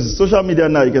because social media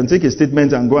now, you can take a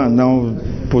statement and go and now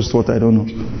post what I don't know.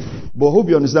 But I hope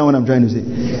you understand what I'm trying to say.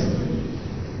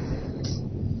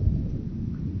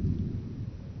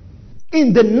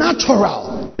 In the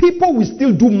natural, people will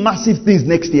still do massive things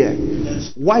next year.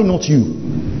 Why not you?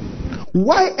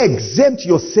 Why exempt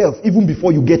yourself even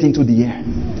before you get into the year?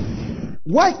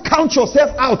 Why count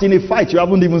yourself out in a fight you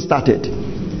haven't even started?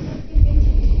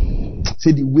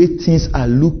 Say the way things are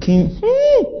looking.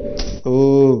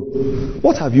 Oh,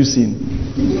 what have you seen?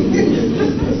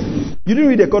 You didn't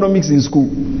read economics in school,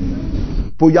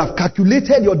 but you have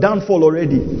calculated your downfall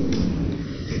already.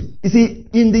 You see,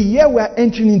 in the year we are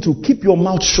entering into, keep your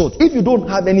mouth shut. If you don't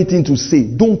have anything to say,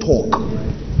 don't talk.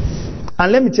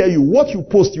 And let me tell you, what you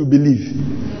post, you believe.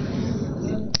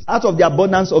 Out of the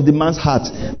abundance of the man's heart,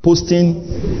 posting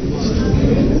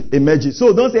emojis.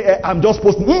 So don't say, I'm just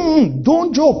posting.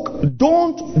 Don't joke.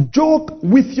 Don't joke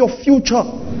with your future.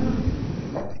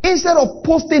 Instead of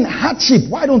posting hardship,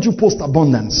 why don't you post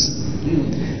abundance?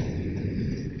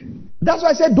 That's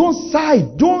why I said don't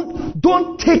side.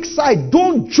 Don't take side.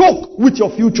 Don't joke with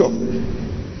your future.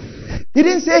 He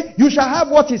didn't say you shall have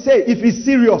what he said if he's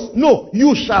serious. No,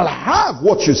 you shall have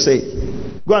what you say.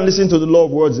 Go and listen to the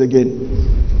Lord's words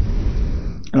again.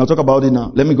 And I'll talk about it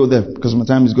now. Let me go there because my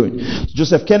time is going.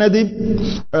 Joseph Kennedy,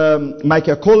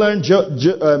 Michael Colan,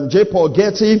 J. Paul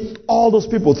Getty, all those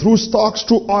people, through stocks,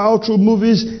 through oil, through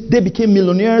movies, they became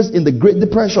millionaires in the Great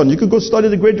Depression. You could go study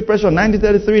the Great Depression,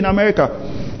 1933 in America.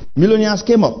 Millionaires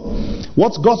came up.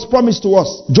 What's God's promise to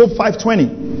us? Job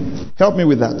 5:20. Help me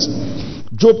with that.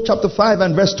 Job chapter 5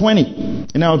 and verse 20.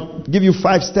 And I'll give you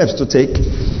 5 steps to take.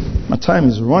 My time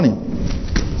is running.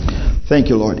 Thank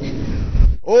you, Lord.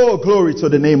 Oh, glory to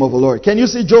the name of the Lord. Can you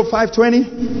see Job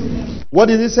 5:20? What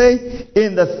did it say?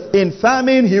 In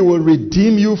famine, he will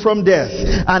redeem you from death.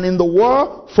 And in the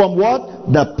war, from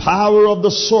what? The power of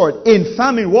the sword. In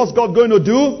famine, what's God going to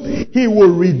do? He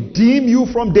will redeem you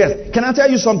from death. Can I tell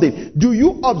you something? Do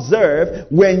you observe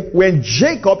when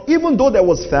Jacob, even though there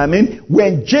was famine,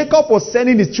 when Jacob was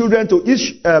sending his children to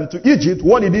Egypt,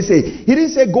 what did he say? He didn't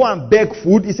say go and beg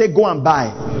food. He said go and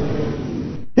buy.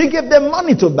 He gave them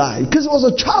money to buy because he was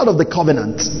a child of the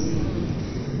covenant.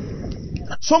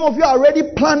 Some of you are already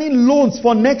planning loans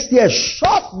for next year.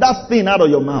 Shut that thing out of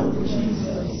your mouth.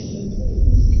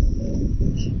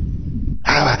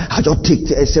 I just take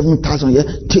 7,000 here.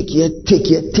 Take here.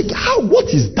 How? What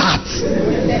is that?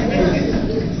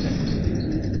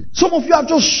 Some of you have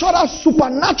just shut out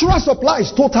supernatural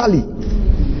supplies totally.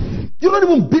 You don't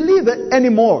even believe it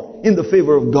anymore in the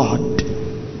favor of God.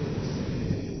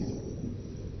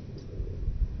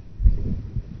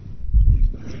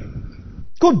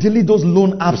 Go delete those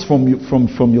loan apps from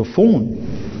your phone.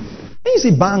 You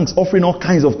see banks offering all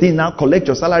kinds of things now. Collect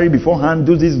your salary beforehand.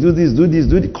 Do this.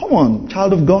 Come on,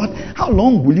 child of God. How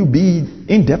long will you be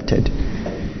indebted?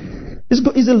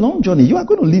 It's a long journey. You are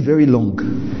going to live very long.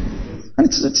 And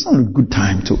it's not a good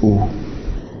time to owe.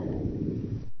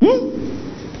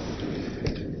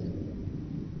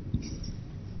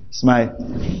 Smile.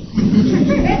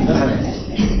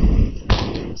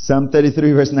 Psalm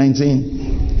 33 verse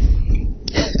 19.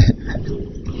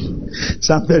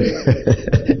 Psalm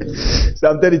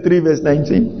 33 verse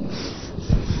 19.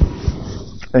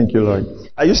 Thank you, Lord.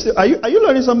 Are you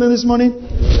learning something this morning?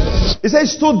 It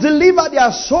says to deliver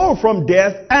their soul from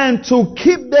death and to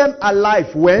keep them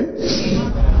alive when?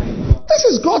 This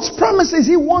is God's promises.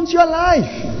 He wants you alive.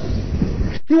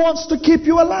 He wants to keep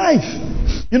you alive.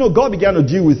 You know, God began to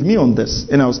deal with me on this.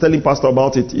 And I was telling Pastor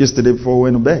about it yesterday before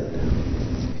we went to bed.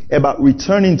 About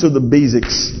returning to the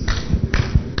basics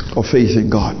of faith in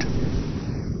God.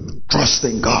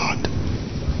 Trusting God.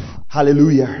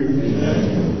 Hallelujah.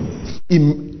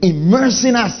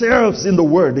 Immersing ourselves in the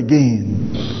Word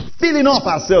again. Filling up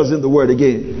ourselves in the Word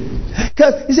again.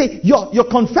 Because, you see, your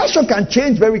confession can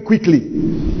change very quickly.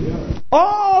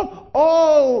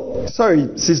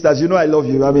 Sorry, sisters, you know I love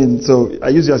you. I mean, so I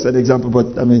use you as an example,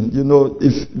 but I mean, you know,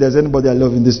 if there's anybody I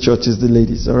love in this church, it's the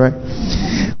ladies, alright?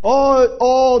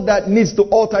 All that needs to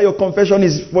alter your confession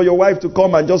is for your wife to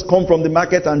come and just come from the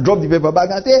market and drop the paper bag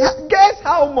and say, guess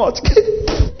how much?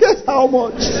 Guess how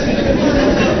much?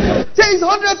 Say it's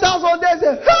 100,000. They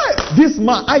say, hey, This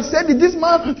man, I said it, this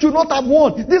man should not have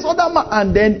won. This other man,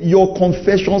 and then your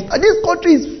confessions. This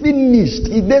country is finished.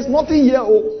 There's nothing here.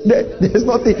 There's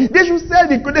nothing. They should sell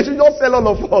it. They should not sell all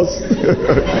of us.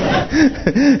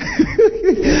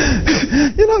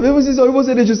 People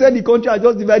say they should sell the country and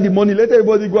just divide the money. Let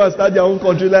everybody go and start their own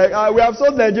country. Like, we have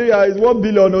sold Nigeria. It's 1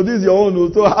 billion. No, this is your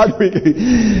own. So how do we?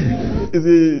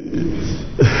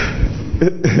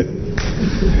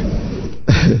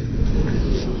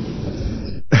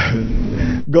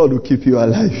 God will keep you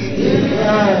alive.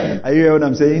 Yes. Are you hearing what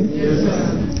I'm saying?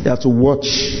 Yes. You have to watch.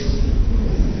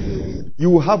 You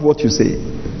will have what you say.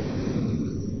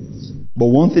 But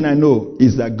one thing I know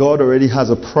is that God already has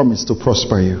a promise to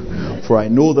prosper you. For I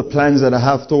know the plans that I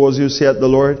have towards you, saith the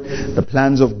Lord, the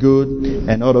plans of good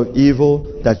and not of evil,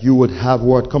 that you would have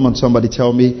what? Come on, somebody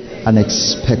tell me, an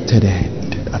expected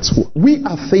end. That's what we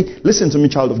are faith. Listen to me,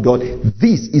 child of God.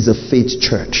 This is a faith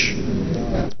church.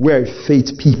 We're a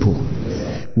faith people.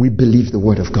 We believe the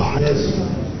word of God.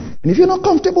 And if you're not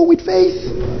comfortable with faith,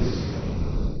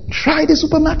 try the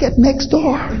supermarket next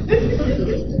door.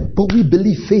 But we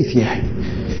believe faith here.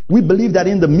 We believe that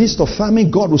in the midst of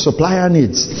famine, God will supply our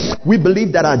needs. We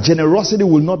believe that our generosity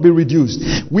will not be reduced.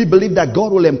 We believe that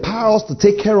God will empower us to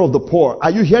take care of the poor.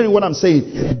 Are you hearing what I'm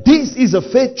saying? This is a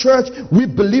faith church. We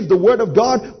believe the word of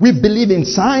God. We believe in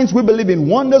signs. We believe in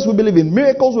wonders. We believe in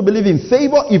miracles. We believe in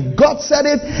favor. If God said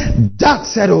it, that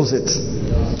settles it.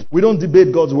 We don't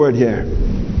debate God's word here.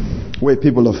 We're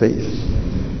people of faith.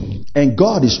 And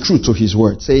God is true to his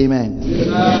word. Say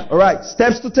amen. All right.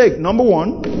 Steps to take. Number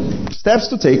 1. Steps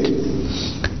to take.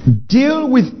 Deal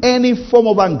with any form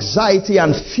of anxiety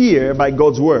and fear by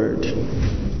God's word.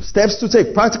 Steps to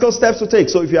take. Practical steps to take.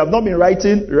 So if you have not been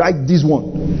writing, write this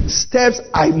one. Steps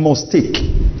I must take.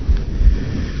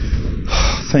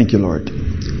 Thank you, Lord.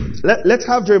 Let's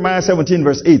have Jeremiah 17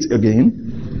 verse 8 again.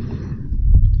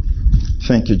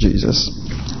 Thank you, Jesus.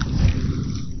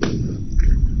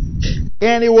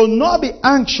 And it will not be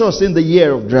anxious in the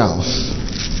year of drought.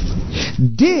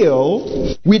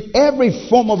 Deal with every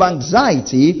form of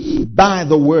anxiety by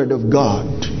the word of God.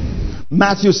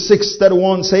 Matthew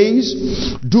 6:31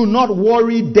 says, do not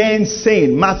worry then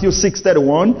saying. Matthew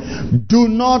 6:31. Do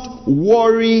not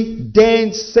worry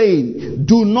then saying.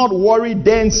 Do not worry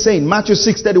then saying. Matthew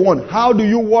 6:31. How do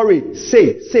you worry?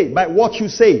 Say. By what you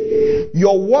say.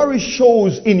 Your worry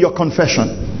shows in your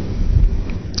confession.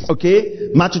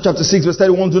 Okay, Matthew chapter 6 verse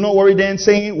 31. Do not worry then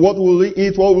saying, what will we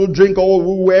eat, what will we drink, or what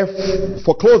will we wear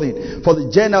for clothing? For the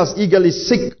Gentiles eagerly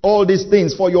seek all these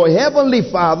things. For your heavenly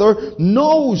Father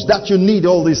knows that you need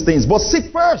all these things. But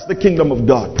seek first the kingdom of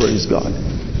God. Praise God.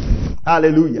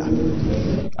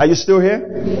 Hallelujah. Are you still here?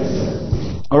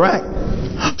 All right.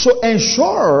 So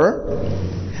ensure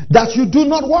that you do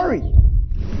not worry.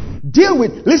 Deal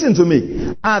with, listen to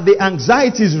me. Are the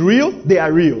anxieties real? They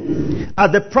are real. Are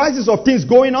the prices of things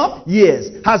going up? Yes.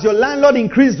 Has your landlord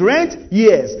increased rent?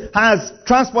 Yes. Has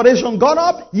transportation gone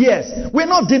up? Yes. We're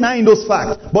not denying those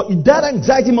facts. But that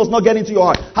anxiety must not get into your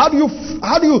heart. How do you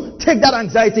take that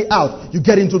anxiety out? You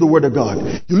get into the word of God.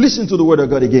 You listen to the word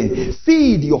of God again.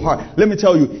 Feed your heart. Let me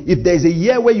tell you, if there's a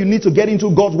year where you need to get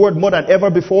into God's word more than ever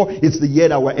before, it's the year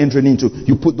that we're entering into.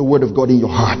 You put the word of God in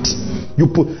your heart.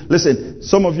 Listen,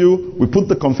 some of you, we put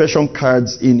the confession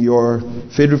cards in your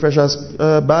Faith Refreshers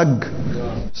bag.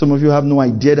 Some of you have no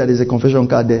idea that there's a confession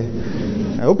card there.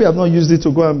 I hope you have not used it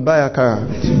to go and buy a car.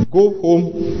 Go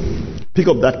home, pick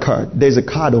up that card. There's a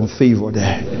card on favor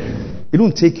there. It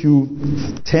won't take you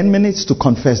 10 minutes to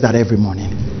confess that every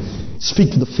morning.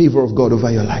 Speak the favor of God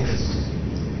over your life.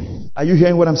 Are you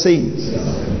hearing what I'm saying?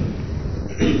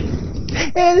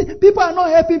 And people are not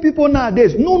helping people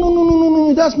nowadays.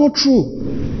 No, that's not true.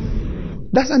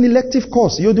 That's an elective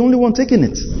course. You're the only one taking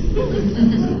it.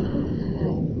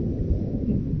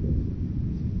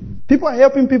 People are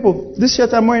helping people. This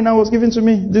shirt I'm wearing now was given to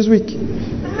me this week.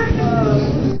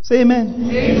 Say amen.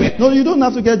 Amen. No, you don't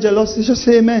have to get jealous. You just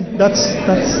say amen.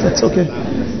 That's okay.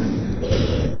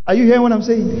 Are you hearing what I'm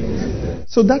saying?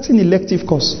 So that's an elective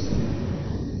course.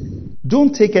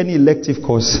 Don't take any elective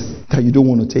course that you don't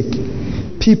want to take.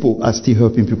 People are still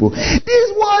helping people.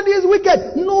 This world is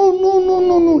wicked. No.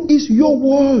 It's your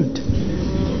world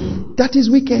that is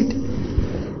wicked.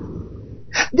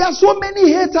 There are so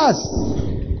many haters.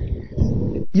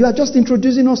 You are just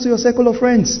introducing us to your circle of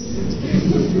friends.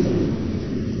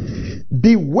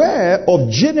 Beware of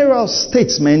general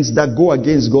statements that go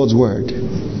against God's word.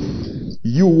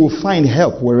 You will find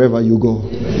help wherever you go.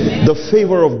 The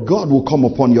favor of God will come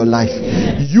upon your life.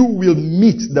 you will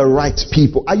meet the right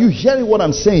people. Are you hearing what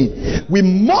I'm saying? We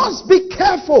must be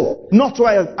careful not to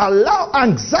allow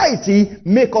anxiety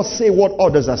make us say what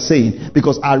others are saying,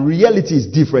 because our reality is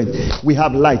different. We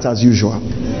have light as usual.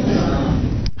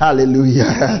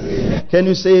 Hallelujah. Can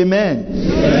you say amen?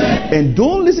 Amen? And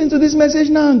don't listen to this message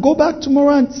now and go back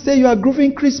tomorrow and say you are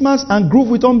grooving Christmas and groove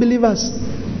with unbelievers.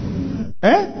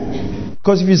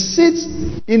 Because if you sit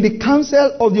in the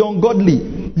council of the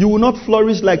ungodly, you will not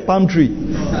flourish like palm tree.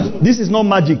 This is not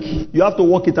magic. You have to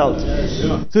work it out.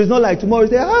 So it's not like tomorrow you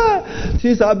say,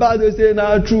 things are bad. They say,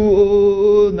 not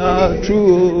true, not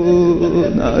true,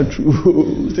 not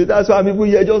true. So that's why people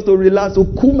here just to relax, to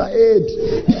cool my head.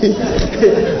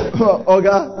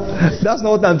 Okay, that's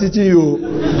not what I'm teaching you.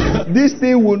 This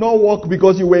thing will not work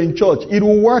because you were in church. It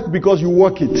will work because you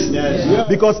work it.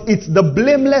 Because it's the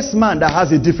blameless man that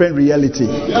has a different reality.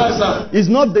 It's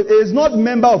not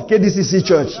member of KDCC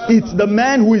church. It's the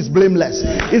man who is blameless.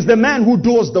 It's the man who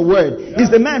does the word.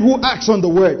 It's the man who acts on the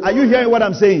word. Are you hearing what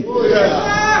I'm saying?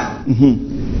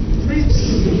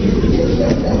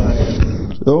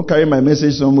 Don't carry my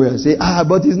message somewhere and say,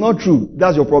 but it's not true.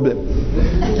 That's your problem.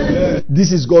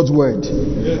 This is God's word.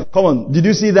 Come on. Did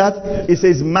you see that? It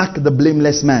says, mark the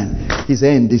blameless man. His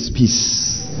end is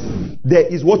peace. There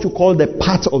is what you call the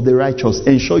path of the righteous.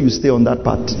 Ensure you stay on that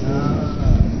path.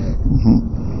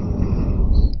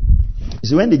 You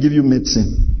see, when they give you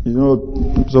medicine, you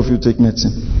know, some of you take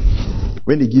medicine.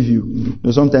 When they give you,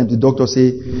 sometimes the doctor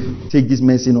say, take this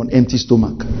medicine on empty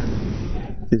stomach.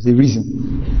 There's a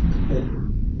reason.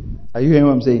 Are you hearing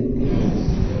what I'm saying?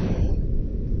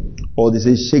 Or they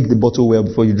say, shake the bottle well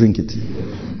before you drink it.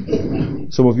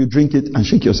 Some of you drink it and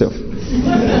shake yourself.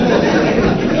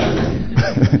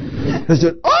 That's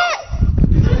just,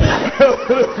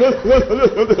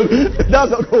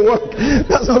 that's not going to work.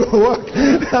 That's not going to work.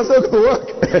 That's not going to work.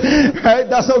 Right?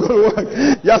 That's not going to work.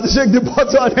 You have to shake the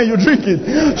bottle and then you drink it.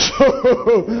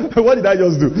 So, what did I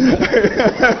just do?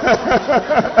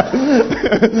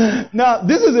 Now,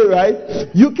 this is it, right?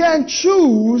 You can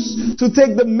choose to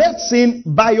take the medicine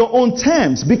by your own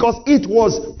terms because it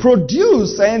was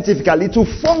produced scientifically to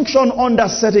function under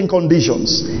certain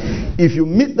conditions. If you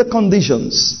meet the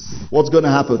conditions, what's going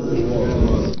to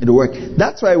happen? It'll work.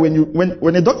 That's why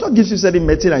when a doctor gives you certain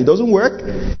medicine and it doesn't work,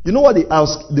 you know what they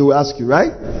will ask you,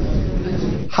 right?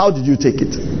 How did you take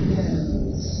it?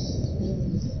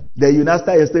 Then you now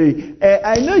start your story.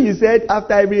 I know you said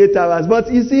after every 8 hours,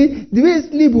 but you see, the way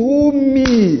sleep hold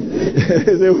me.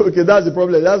 Say, okay, that's the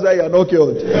problem. That's why you are not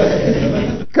cured.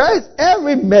 Guys,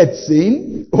 every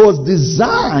medicine was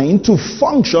designed to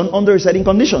function under a certain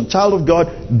condition. Child of God,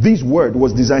 this word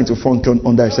was designed to function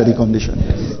under a certain condition.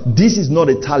 This is not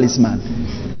a talisman.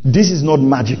 This is not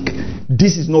magic.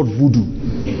 This is not voodoo.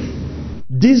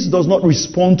 This does not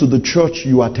respond to the church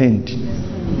you attend.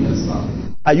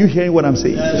 Are you hearing what I'm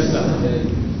saying?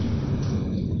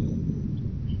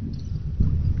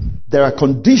 There are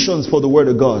conditions for the word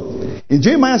of God. In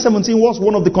Jeremiah 17, what's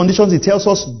one of the conditions? It tells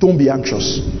us, don't be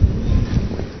anxious.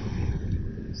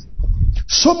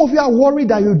 Some of you are worried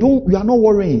that you are not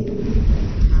worrying.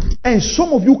 And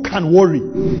some of you can worry.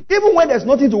 Even when there's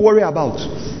nothing to worry about.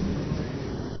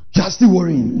 You are still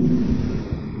worrying.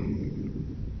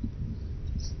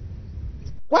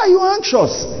 Why are you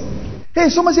anxious? Hey,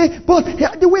 someone say, but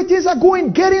the way things are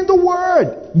going, get in the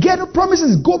word. Get the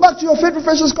promises. Go back to your Faith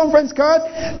Professionals Conference card.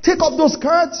 Take up those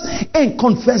cards and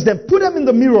confess them. Put them in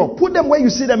the mirror. Put them where you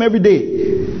see them every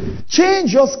day.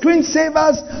 Change your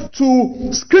screensavers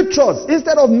to scriptures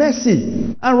instead of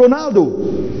Messi and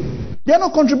Ronaldo. They are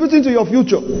not contributing to your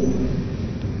future.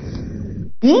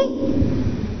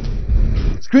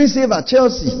 Screensaver,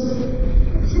 Chelsea.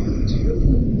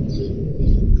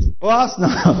 Oh,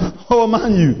 Arsenal. Oh,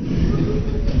 Man U.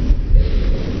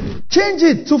 Change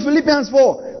it to Philippians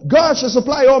 4. God shall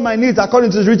supply all my needs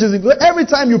according to his riches. Every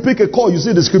time you pick a call, you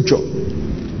see the scripture.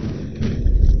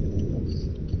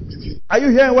 Are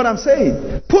you hearing what I'm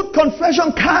saying? Put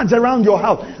confession cards around your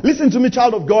house. Listen to me,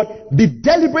 child of God. Be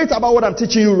deliberate about what I'm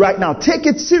teaching you right now. Take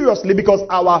it seriously because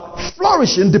our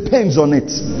flourishing depends on it.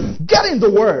 Get in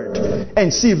the word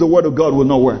and see if the word of God will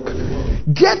not work.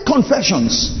 Get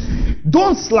confessions.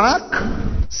 Don't slack.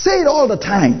 Say it all the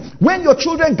time. When your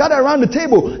children gather around the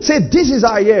table, say, this is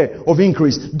our year of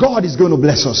increase. God is going to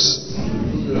bless us.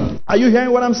 Are you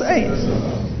hearing what I'm saying?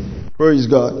 Praise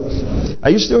God. Are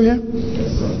you still here?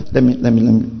 Let me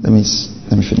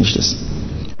finish this.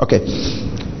 Okay.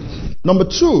 Number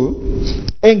 2,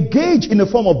 engage in a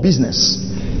form of business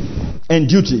and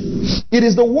duty. It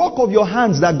is the work of your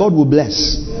hands that God will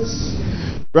bless.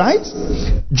 Right?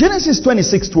 Genesis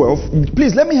 26:12.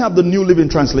 Please let me have the New Living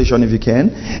Translation if you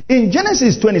can. In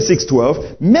Genesis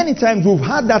 26:12, many times we've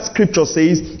had that scripture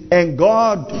says, and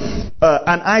God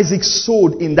and Isaac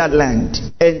sowed in that land.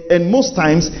 And most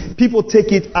times people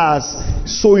take it as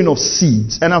sowing of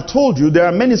seeds. And I've told you there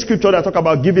are many scriptures that talk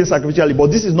about giving sacrificially, but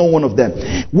this is not one of them.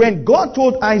 When God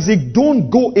told Isaac, don't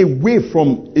go away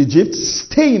from Egypt,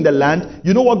 stay in the land,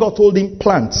 you know what God told him?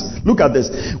 Plant. Look at this.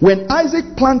 When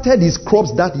Isaac planted his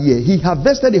crops that year, he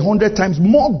harvested 100 times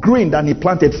more grain than he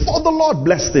planted, for the Lord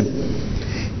blessed him.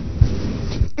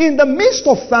 In the midst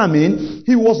of famine,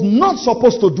 he was not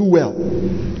supposed to do well.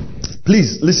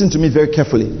 Please listen to me very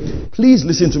carefully. Please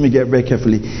listen to me very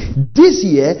carefully. This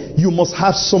year, you must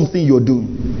have something you're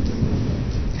doing.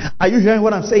 Are you hearing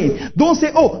what I'm saying? Don't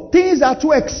say, oh, things are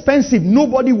too expensive,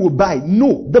 nobody will buy.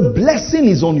 No, the blessing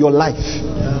is on your life.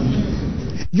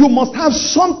 You must have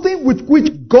something with which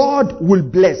God will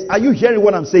bless. Are you hearing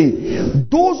what I'm saying?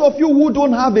 Those of you who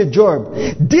don't have a job,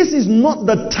 this is not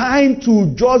the time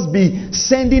to just be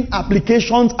sending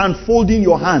applications and folding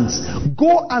your hands.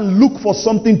 Go and look for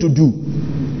something to do.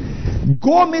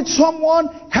 Go meet someone,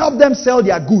 help them sell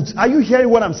their goods. Are you hearing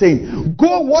what I'm saying?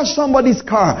 Go wash somebody's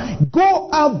car. Go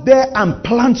out there and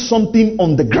plant something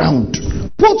on the ground.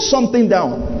 Put something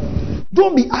down.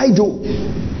 Don't be idle.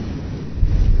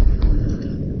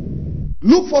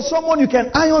 Look for someone you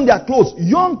can iron their clothes.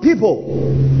 Young people.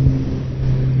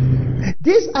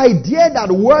 This idea that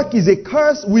work is a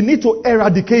curse, we need to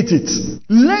eradicate it.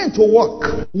 Learn to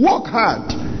work. Work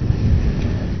hard.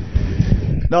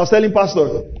 Now I was telling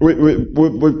Pastor,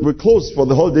 we're closed for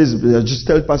the holidays. I just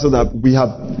tell Pastor that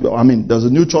there's a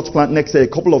new church plant next year, a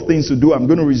couple of things to do. I'm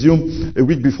going to resume a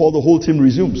week before the whole team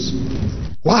resumes.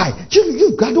 Why?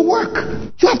 You've got to work.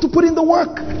 You have to put in the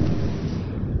work.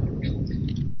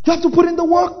 You have to put in the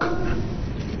work.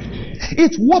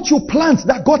 It's what you plant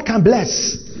that God can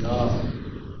bless.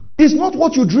 It's not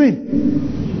what you dream.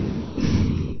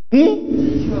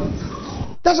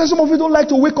 That's why some of you don't like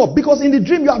to wake up, because in the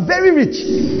dream you are very rich.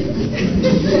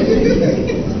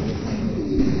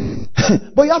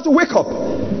 But you have to wake up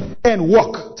and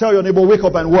work. Tell your neighbor, wake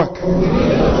up and work.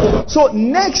 So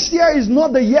next year is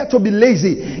not the year to be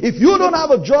lazy. If you don't have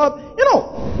a job,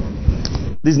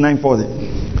 this is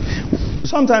 9:40.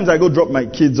 Sometimes I go drop my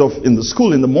kids off in the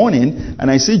school in the morning,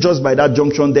 and I see just by that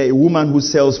junction there a woman who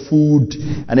sells food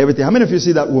and everything. How many of you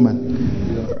see that woman?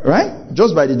 Right?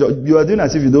 Just by the door. You are doing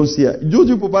as if you don't see her. Don't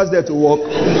you pass there to walk?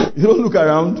 You don't look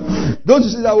around. Don't you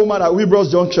see that woman at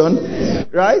Webro's junction?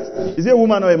 Right? Is it a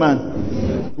woman or a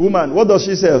man? Woman. What does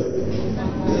she sell?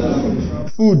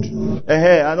 Food.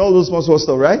 And all those small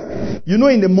stuff, right? You know,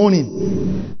 in the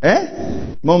morning.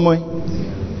 Mom.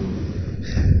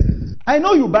 I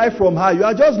know you buy from her. You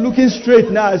are just looking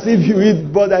straight now as if you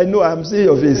eat, but I know I'm seeing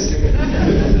your face.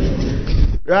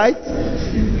 Right?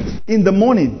 In the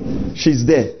morning, she's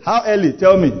there. How early?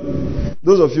 Tell me.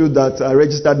 Those of you that are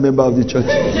registered member of the church.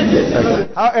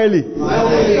 How early?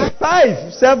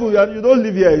 5, 7. You don't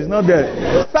live here. It's not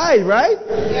there. 5, right?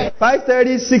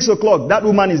 5:30, 6 o'clock. That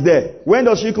woman is there. When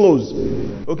does she close?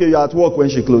 Okay, you're at work when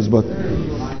she closes, but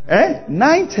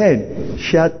 9, 10.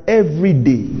 She had every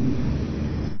day.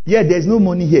 Yeah, there's no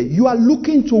money here. You are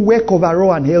looking to wear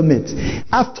coverall and helmet.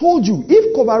 I've told you,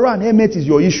 if coverall and helmet is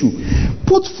your issue,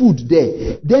 put food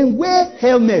there. Then wear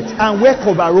helmet and wear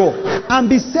coverall and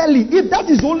be selling. If that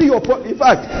is only your problem. In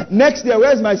fact, next year,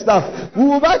 where's my staff? We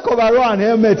will buy coverall and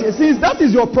helmet. Since that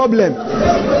is your problem.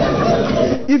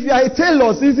 If you are a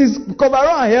tailor, since it's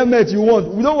coverall and helmet you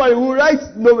want, don't worry, we'll write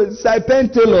Saipan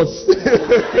tailors.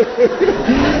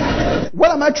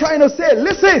 What am I trying to say?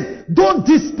 Listen, don't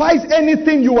despise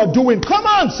anything you are doing. Come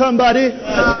on, somebody.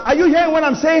 Are you hearing what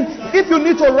I'm saying? If you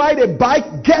need to ride a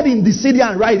bike, get in the city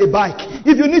and ride a bike.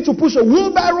 If you need to push a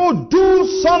wheelbarrow, do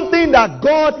something that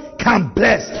God can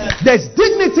bless. There's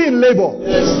dignity in labor.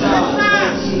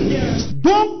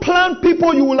 Don't plan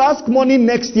people you will ask money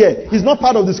next year. It's not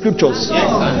part of the scriptures.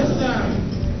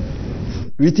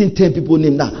 Written 10 people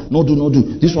name now. No do.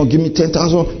 This one give me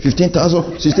 10,000,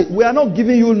 15,000, 16. We are not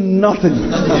giving you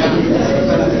nothing.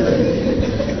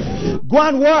 Go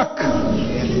and work.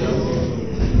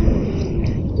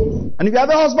 And if you have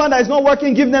a husband that is not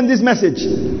working, give them this message.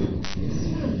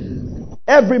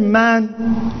 Every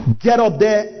man, get up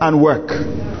there and work.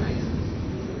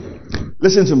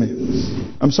 Listen to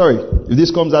me. I'm sorry if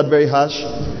this comes out very harsh.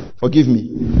 Forgive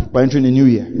me. We're entering a new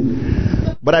year.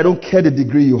 But I don't care the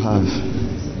degree you have.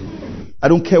 I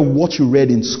don't care what you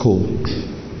read in school.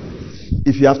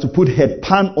 If you have to put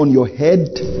headpan on your head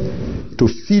to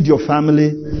feed your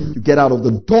family, you get out of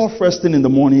the door first thing in the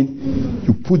morning,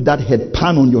 you put that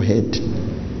headpan on your head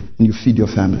and you feed your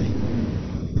family.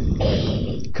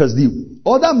 Because the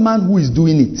other man who is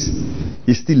doing it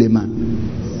is still a man.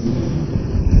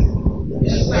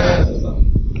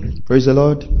 Praise the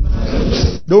Lord.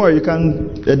 Don't worry, you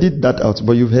can edit that out,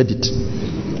 but you've heard it.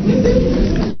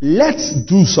 Let's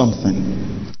do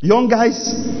something. Young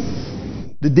guys,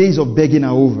 the days of begging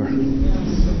are over.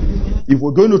 If we're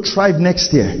going to thrive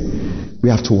next year, we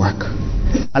have to work.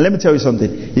 And let me tell you something.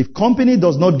 If company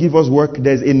does not give us work,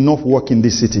 there's enough work in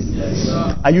this city. Yes,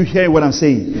 are you hearing what I'm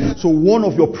saying? So one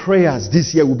of your prayers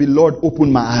this year will be, Lord, open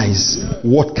my eyes.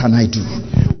 What can I do?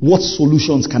 What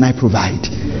solutions can I provide?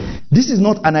 This is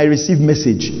not an I receive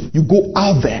message. You go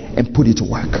out there and put it to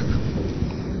work.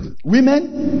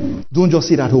 Women, don't just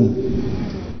sit at home.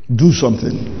 Do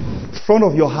something. Front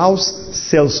of your house,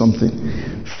 sell something.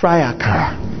 Fry a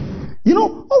car. You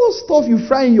know, all those stuff you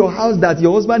fry in your house that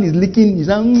your husband is licking,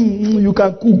 you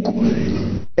can cook.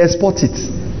 Export it.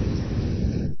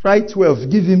 Fry 12,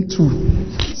 give him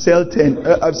 2. Sell 10.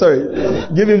 I'm sorry.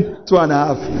 Give him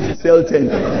 2.5. Sell 10.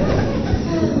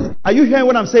 Are you hearing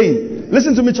what I'm saying?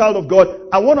 Listen to me, child of God.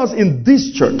 I want us in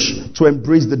this church to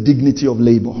embrace the dignity of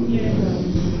labor.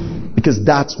 Because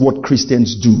that's what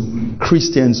Christians do.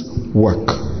 Christians work.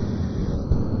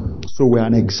 So we're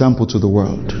an example to the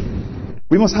world.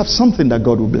 We must have something that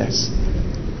God will bless.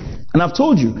 And I've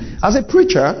told you, as a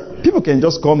preacher, people can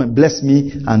just come and bless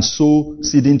me and sow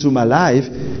seed into my life.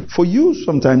 For you,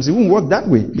 sometimes it won't work that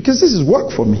way. Because this is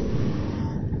work for me.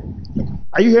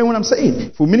 Are you hearing what I'm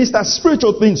saying? If we minister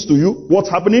spiritual things to you, what's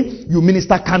happening? You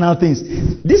minister carnal things.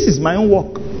 This is my own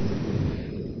work.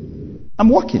 I'm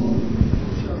working.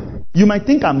 You might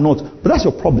think I'm not, but that's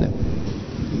your problem.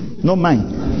 Not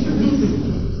mine.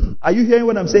 Are you hearing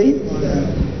what I'm saying?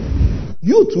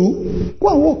 You too, go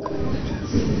and walk.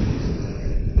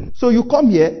 So you come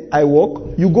here, I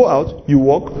walk. You go out, you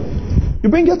walk. You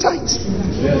bring your tithes.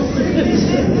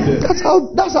 That's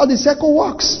how the circle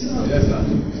works.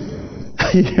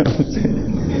 You know what I'm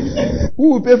saying? Who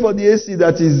will pay for the AC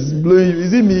that is blowing you?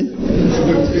 Is it me?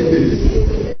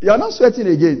 You are not sweating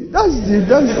again.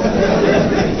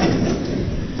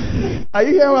 Are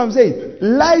you hearing what I'm saying?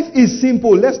 Life is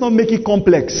simple. Let's not make it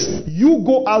complex. You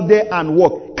go out there and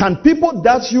work. Can people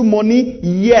dash you money?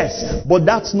 Yes. But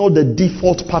that's not the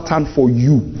default pattern for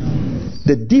you.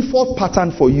 The default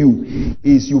pattern for you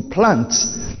is you plant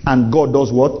and God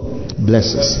does what?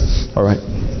 Blesses. Alright.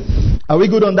 Are we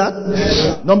good on that?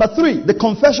 Number 3, the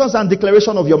confessions and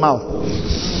declaration of your mouth.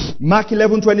 Mark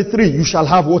 11:23, you shall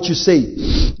have what you say.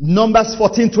 Numbers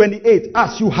 14:28,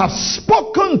 as you have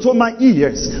spoken to my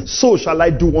ears, so shall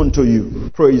I do unto you.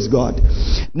 Praise God.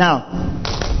 Now,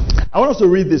 I want us to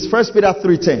read this. 1 Peter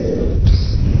 3:10.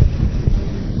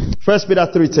 1 Peter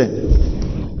 3:10.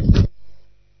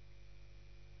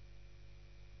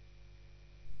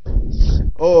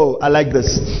 Oh, I like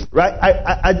this. Right?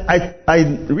 I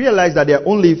realize that there are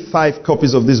only 5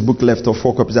 copies of this book left, or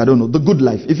 4 copies. I don't know. The Good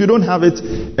Life. If you don't have it,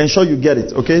 ensure you get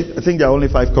it. Okay? I think there are only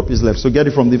 5 copies left. So get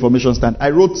it from the information stand.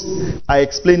 I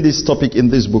explained this topic in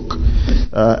this book.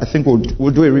 I think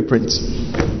we'll do a reprint. Use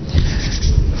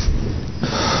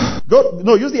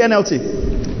the NLT.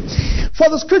 For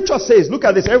the scripture says, look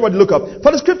at this, everybody look up.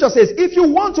 For the scripture says, if you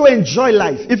want to enjoy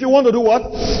life, if you want to do what?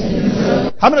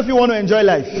 How many of you want to enjoy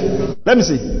life? Let me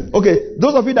see. Okay,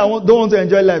 those of you that don't want to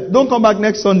enjoy life, don't come back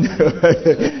next Sunday.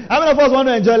 How many of us want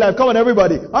to enjoy life? Come on,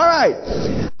 everybody. All right.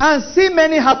 And see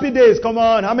many happy days. Come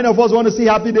on. How many of us want to see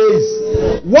happy days?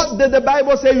 What did the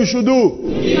Bible say you should do?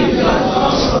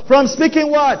 From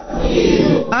speaking what?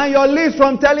 And your lips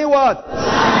from telling what?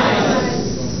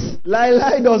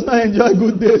 Lie does not enjoy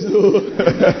good days.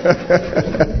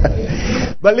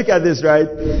 But look at this, right?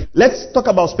 Let's talk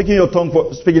about speaking your tongue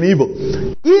for speaking evil.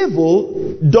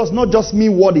 Evil does not just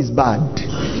mean what is bad.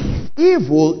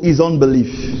 Evil is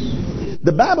unbelief.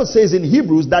 The Bible says in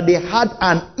Hebrews that they had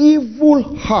an evil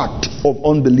heart of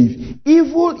unbelief.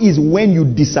 Evil is when you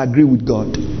disagree with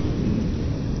God.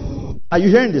 Are you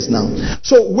hearing this now?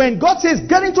 So when God says,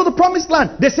 get into the promised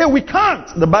land, they say, we can't.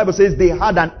 The Bible says they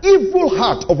had an evil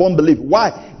heart of unbelief.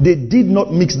 Why? They did not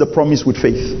mix the promise with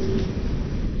faith.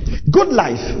 Good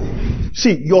life.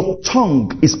 See, your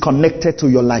tongue is connected to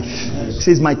your life. It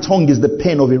says, my tongue is the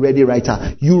pen of a ready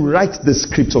writer. You write the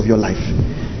script of your life.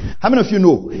 How many of you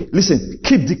know? Listen,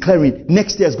 keep declaring,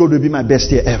 next year is going to be my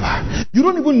best year ever. You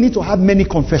don't even need to have many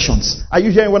confessions. Are you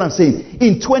hearing what I'm saying?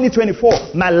 In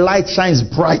 2024, my light shines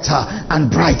brighter and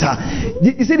brighter.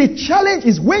 You see, the challenge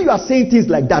is when you are saying things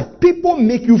like that, people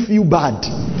make you feel bad.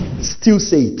 Still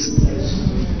say it.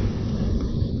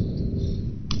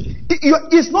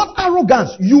 It's not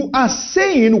arrogance. You are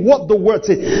saying what the word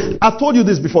says. I've told you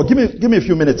this before. Give me a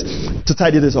few minutes to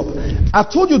tidy this up.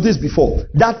 I've told you this before,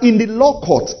 that in the law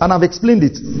court, and I've explained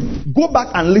it. Go back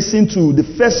and listen to the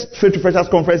first Faith Refreshers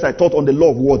conference I taught on the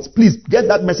law of words. Please get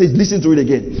that message, listen to it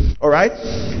again. Alright?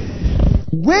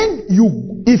 When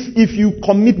if you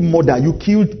commit murder, you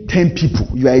killed 10 people,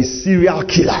 you are a serial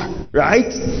killer,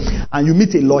 right? And you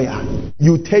meet a lawyer,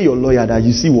 you tell your lawyer that,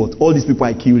 you see what, all these people,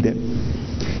 I killed them.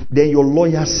 Then your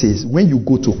lawyer says, when you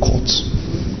go to court,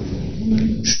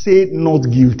 say not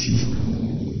guilty.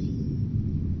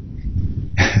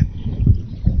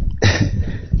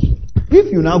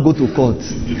 If you now go to court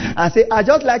and say, I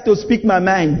just like to speak my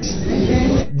mind,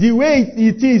 the way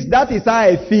it is, that is how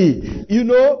I feel. You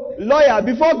know, lawyer,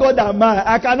 before God and man,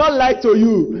 I cannot lie to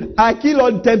you. I kill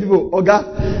all 10 people. Okay?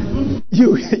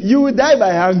 You will die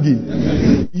by hanging.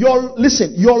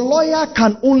 Listen, your lawyer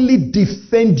can only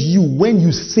defend you when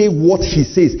you say what he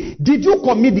says. Did you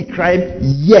commit the crime?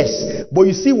 Yes. But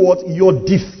you see what? Your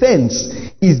defense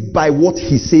is by what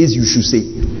he says you should say.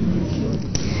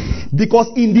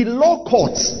 Because in the law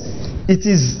courts, it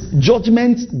is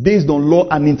judgment based on law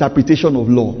and interpretation of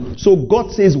law. So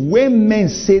God says, when men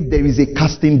say there is a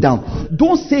casting down,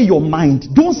 don't say your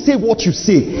mind. Don't say what you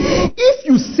say. If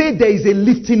you say there is a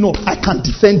lifting up, I can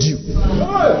defend you.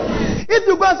 If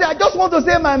you go and say, I just want to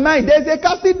say my mind, there is a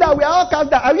casting down, we are all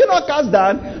cast down. Are you not cast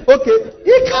down? Okay.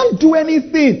 He can't do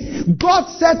anything. God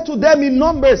said to them in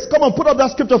Numbers, come on, put up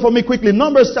that scripture for me quickly.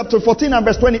 Numbers chapter 14 and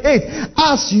verse 28.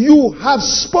 As you have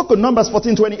spoken, Numbers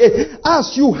 14, 28.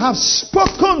 As you have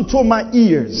spoken to my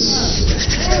ears,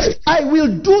 I will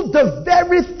do the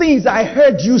very things I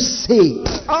heard you say.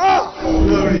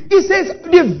 He says,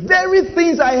 the very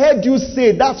things I heard you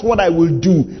say, that's what I will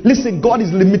do. Listen, God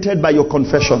is limited by your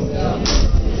confession.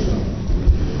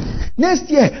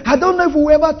 Next year, I don't know if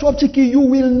we ever chop chicken, you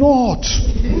will not.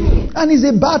 And it's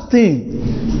a bad thing.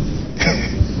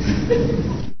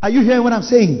 Are you hearing what I'm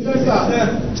saying? Yes,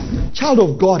 sir. Child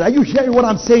of God, are you hearing what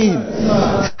I'm saying?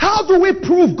 Yes, how do we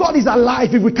prove God is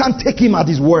alive if we can't take him at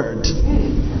his word?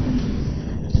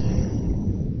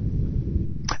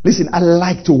 Listen, I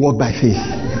like to walk by faith.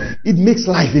 It makes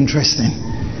life interesting.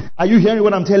 Are you hearing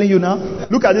what I'm telling you now?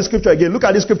 Look at this scripture again. Look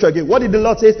at this scripture again. What did the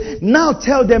Lord say? Now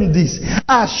tell them this.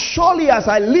 As surely as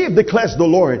I live, declares the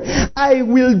Lord, I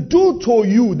will do to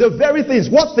you the very things.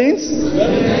 What things?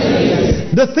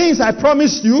 The things I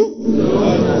promised you.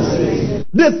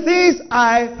 The things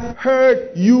I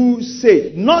heard you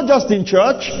say. Not just in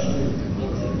church.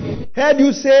 Heard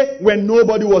you say when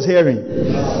nobody was hearing.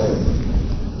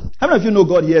 How many of you know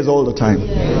God hears all the time?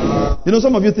 You know,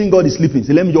 some of you think God is sleeping.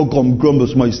 Say, let me just grumble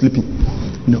small, you're sleeping.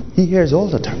 No, he hears all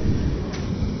the time.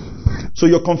 So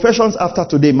your confessions after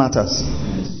today matters.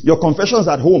 Your confessions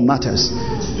at home matters.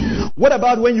 What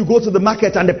about when you go to the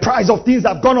market and the price of things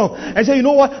have gone up and say, you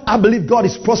know what? I believe God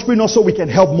is prospering us so we can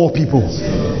help more people.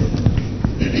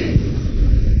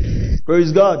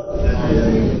 Praise God.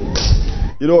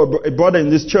 You know, a brother in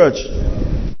this church,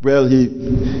 well,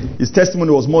 his testimony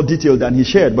was more detailed than he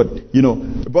shared. But, you know,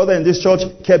 a brother in this church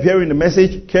kept hearing the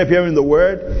message, kept hearing the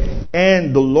word,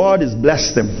 and the Lord has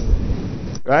blessed him.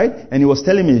 Right? And he was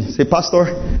telling me, say,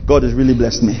 Pastor, God has really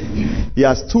blessed me. He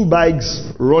has 2 bikes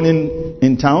running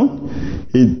in town.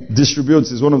 He distributes,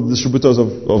 he's one of the distributors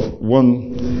of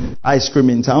one ice cream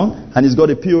in town. And he's got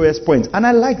a POS point. And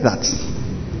I like that.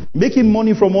 Making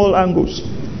money from all angles.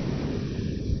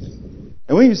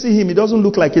 And when you see him, he doesn't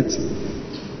look like it.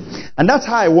 And that's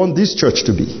how I want this church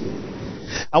to be.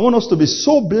 I want us to be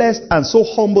so blessed and so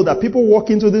humble that people walk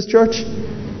into this church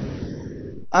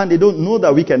and they don't know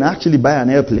that we can actually buy an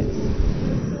airplane.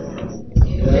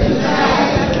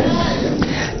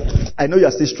 I know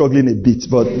you're still struggling a bit,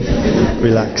 but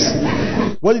relax.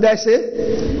 What did I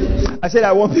say? I said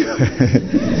I want people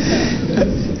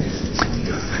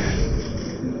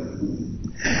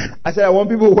I said I want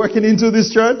people working into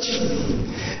this church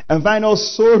and find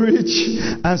us so rich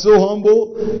and so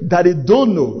humble that they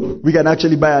don't know we can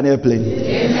actually buy an airplane.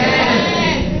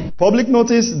 Amen. Public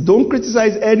notice, don't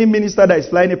criticize any minister that is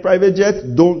flying a private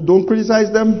jet. Don't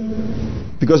criticize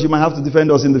them, because you might have to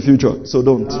defend us in the future. So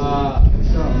don't.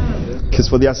 Because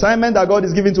for the assignment that God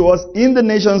is giving to us in the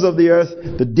nations of the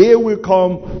earth, the day will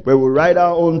come where we'll ride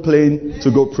our own plane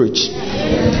to go preach.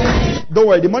 Don't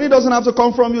worry, the money doesn't have to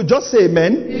come from you. Just say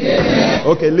amen. Amen.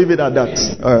 Okay, leave it at that.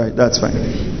 Alright, that's fine.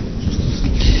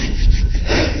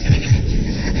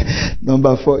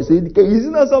 Number 4. See, is it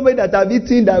not somebody that have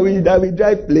eaten that we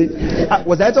drive plane?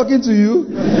 Was I talking to you?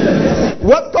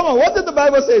 What? Come on, what did the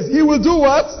Bible say? He will do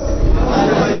what?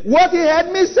 What he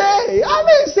had me say. I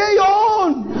mean, say your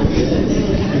own.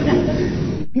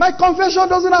 My confession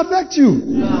doesn't affect you.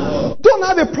 Don't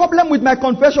have a problem with my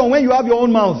confession when you have your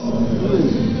own mouth.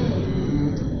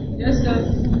 Yes,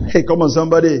 sir. Hey, come on,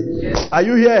 somebody. Are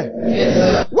you here?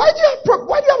 Yes, Why do you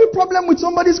have a problem with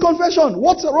somebody's confession?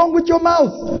 What's wrong with your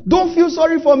mouth? Don't feel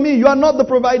sorry for me. You are not the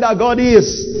provider. God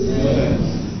is.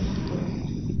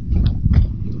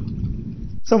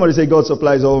 Somebody say, God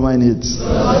supplies all my needs.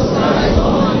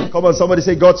 Come on, somebody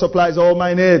say, God supplies all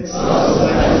my needs.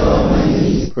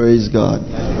 Praise God.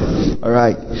 All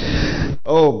right.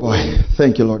 Oh boy.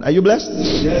 Thank you, Lord. Are you blessed?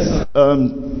 Yes, sir.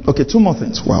 Okay, two more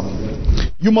things. Wow.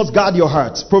 You must guard your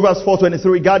heart. Proverbs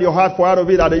 4:23. Guard your heart, for out of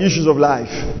it are the issues of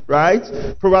life. Right?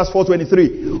 Proverbs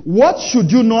 4:23. What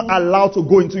should you not allow to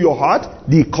go into your heart?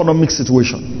 The economic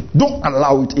situation. Don't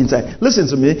allow it inside. Listen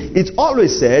to me. It's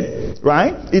always said,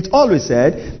 right? It's always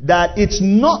said that it's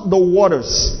not the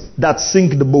waters that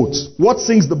sink the boat. What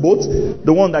sinks the boat?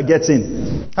 The one that gets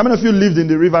in. How many of you lived in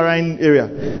the riverine area?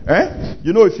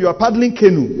 You know, if you are paddling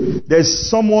canoe, there's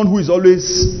someone who is always,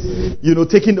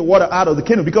 taking the water out of the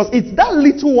canoe, because it's that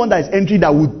little one that is entering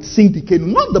that would sink the canoe,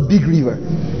 not the big river.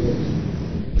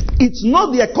 It's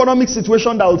not the economic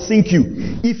situation that will sink you.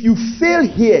 If you fail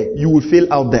here, you will fail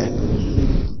out there.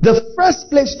 The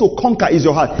first place to conquer is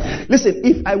your heart. Listen,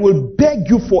 if I will beg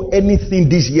you for anything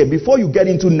this year, before you get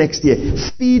into next year,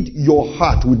 feed your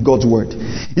heart with God's word.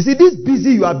 You see, this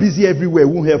busy, you are busy everywhere,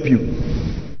 won't help you.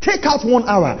 Take out 1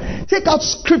 hour. Take out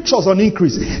scriptures on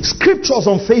increase, scriptures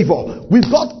on favor. We've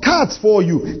got cards for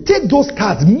you. Take those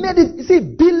cards. See,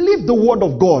 believe the word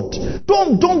of God.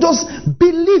 Don't just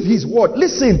believe his word.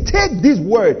 Listen, take this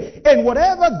word, and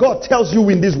whatever God tells you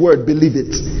in this word, believe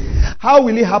it. How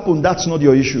will it happen? That's not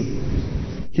your issue.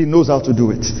 He knows how to do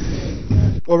it.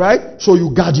 Alright? So you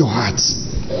guard your heart.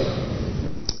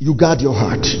 You guard your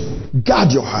heart.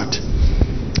 Guard your heart.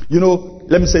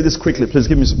 Let me say this quickly. Please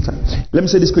give me some time. Let me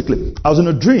say this quickly. I was in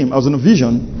a dream. I was in a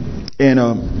vision. And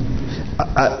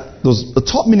there was a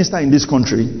top minister in this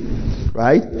country.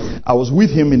 Right? I was with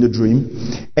him in the dream.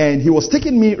 And he was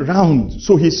taking me around.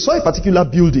 So he saw a particular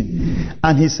building.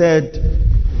 And he said,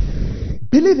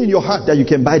 believe in your heart that you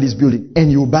can buy this building. And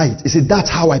you buy it. He said, that's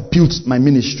how I built my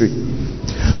ministry.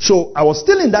 So I was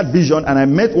still in that vision, and I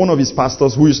met one of his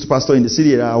pastors who used to pastor in the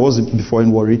city that I was before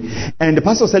in Warri. And the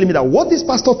pastor was telling me that what this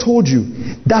pastor told you,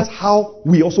 that's how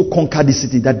we also conquer the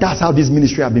city, that's how this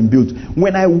ministry has been built.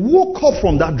 When I woke up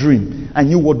from that dream, I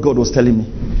knew what God was telling me.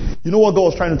 You know what God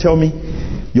was trying to tell me?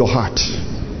 Your heart.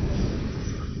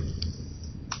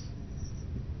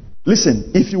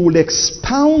 Listen, if you will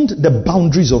expound the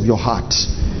boundaries of your heart,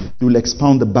 you will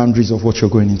expound the boundaries of what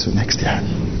you're going into next year.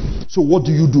 So what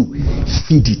do?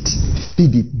 Feed it.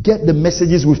 Feed it. Get the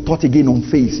messages we've taught again on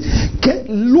faith.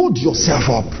 Load yourself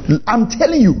up. I'm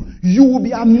telling you, you will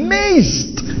be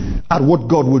amazed at what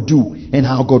God will do and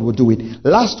how God will do it.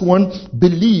 Last one,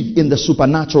 believe in the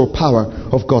supernatural power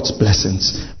of God's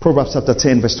blessings. Proverbs chapter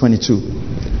 10 verse 22.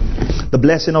 The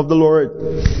blessing of the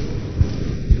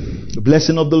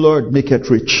Lord maketh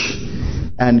rich,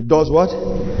 and it does what?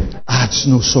 Adds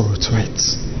no sorrow to it.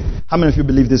 How many of you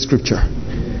believe this scripture?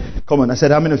 Come on, I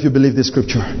said, how many of you believe this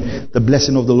scripture? The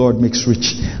blessing of the Lord makes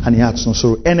rich, and he adds no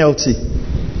sorrow. NLT.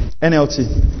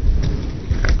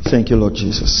 Thank you, Lord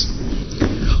Jesus.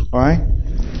 Alright?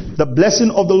 The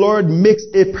blessing of the Lord makes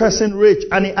a person rich,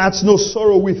 and he adds no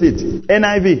sorrow with it.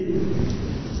 NIV.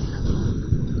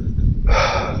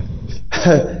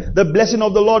 The blessing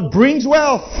of the Lord brings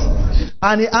wealth,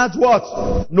 and he adds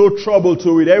what? No trouble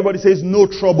to it. Everybody says no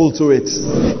trouble to it.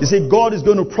 You see, God is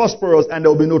going to prosper us, and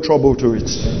there will be no trouble to it.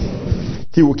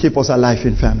 He will keep us alive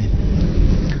in famine.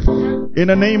 In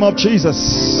the name of Jesus,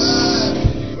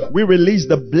 we release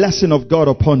the blessing of God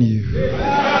upon you,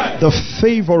 the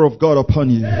favor of God upon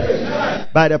you,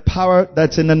 by the power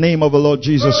that's in the name of the Lord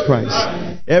Jesus Christ.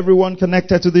 Everyone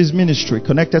connected to this ministry,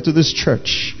 connected to this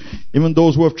church, even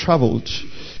those who have traveled,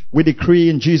 we decree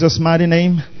in Jesus' mighty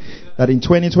name that in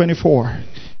 2024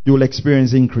 you will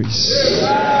experience increase.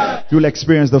 You will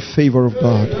experience the favor of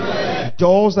God.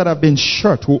 Doors that have been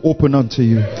shut will open unto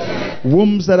you.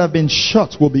 Wombs that have been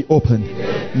shut will be opened.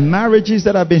 Marriages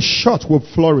that have been shut will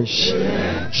flourish.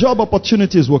 Job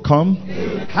opportunities will come.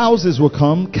 Houses will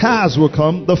come. Cars will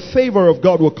come. The favor of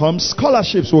God will come.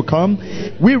 Scholarships will come.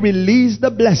 We release the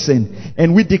blessing,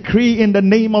 and we decree in the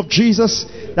name of Jesus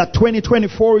that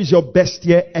 2024 is your best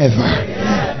year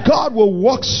ever. God will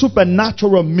work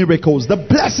supernatural miracles. The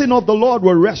blessing of the Lord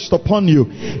will rest upon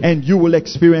you, and you will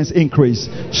experience increase.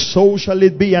 So shall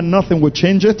it be, and nothing will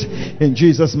change it. In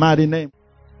Jesus' mighty name.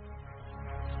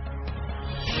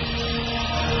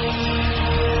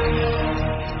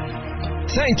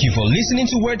 Thank you for listening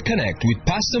to Word Connect with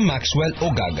Pastor Maxwell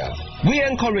Ogaga. We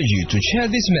encourage you to share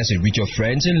this message with your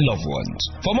friends and loved ones.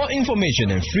 For more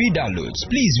information and free downloads,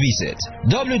 please visit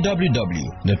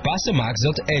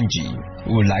www.pastormax.ng.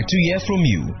 We would like to hear from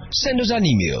you. Send us an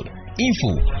email,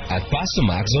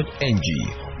 info@pastormax.ng,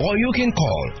 or you can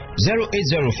call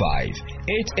 0805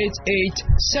 888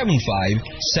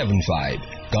 7575.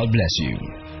 God bless you.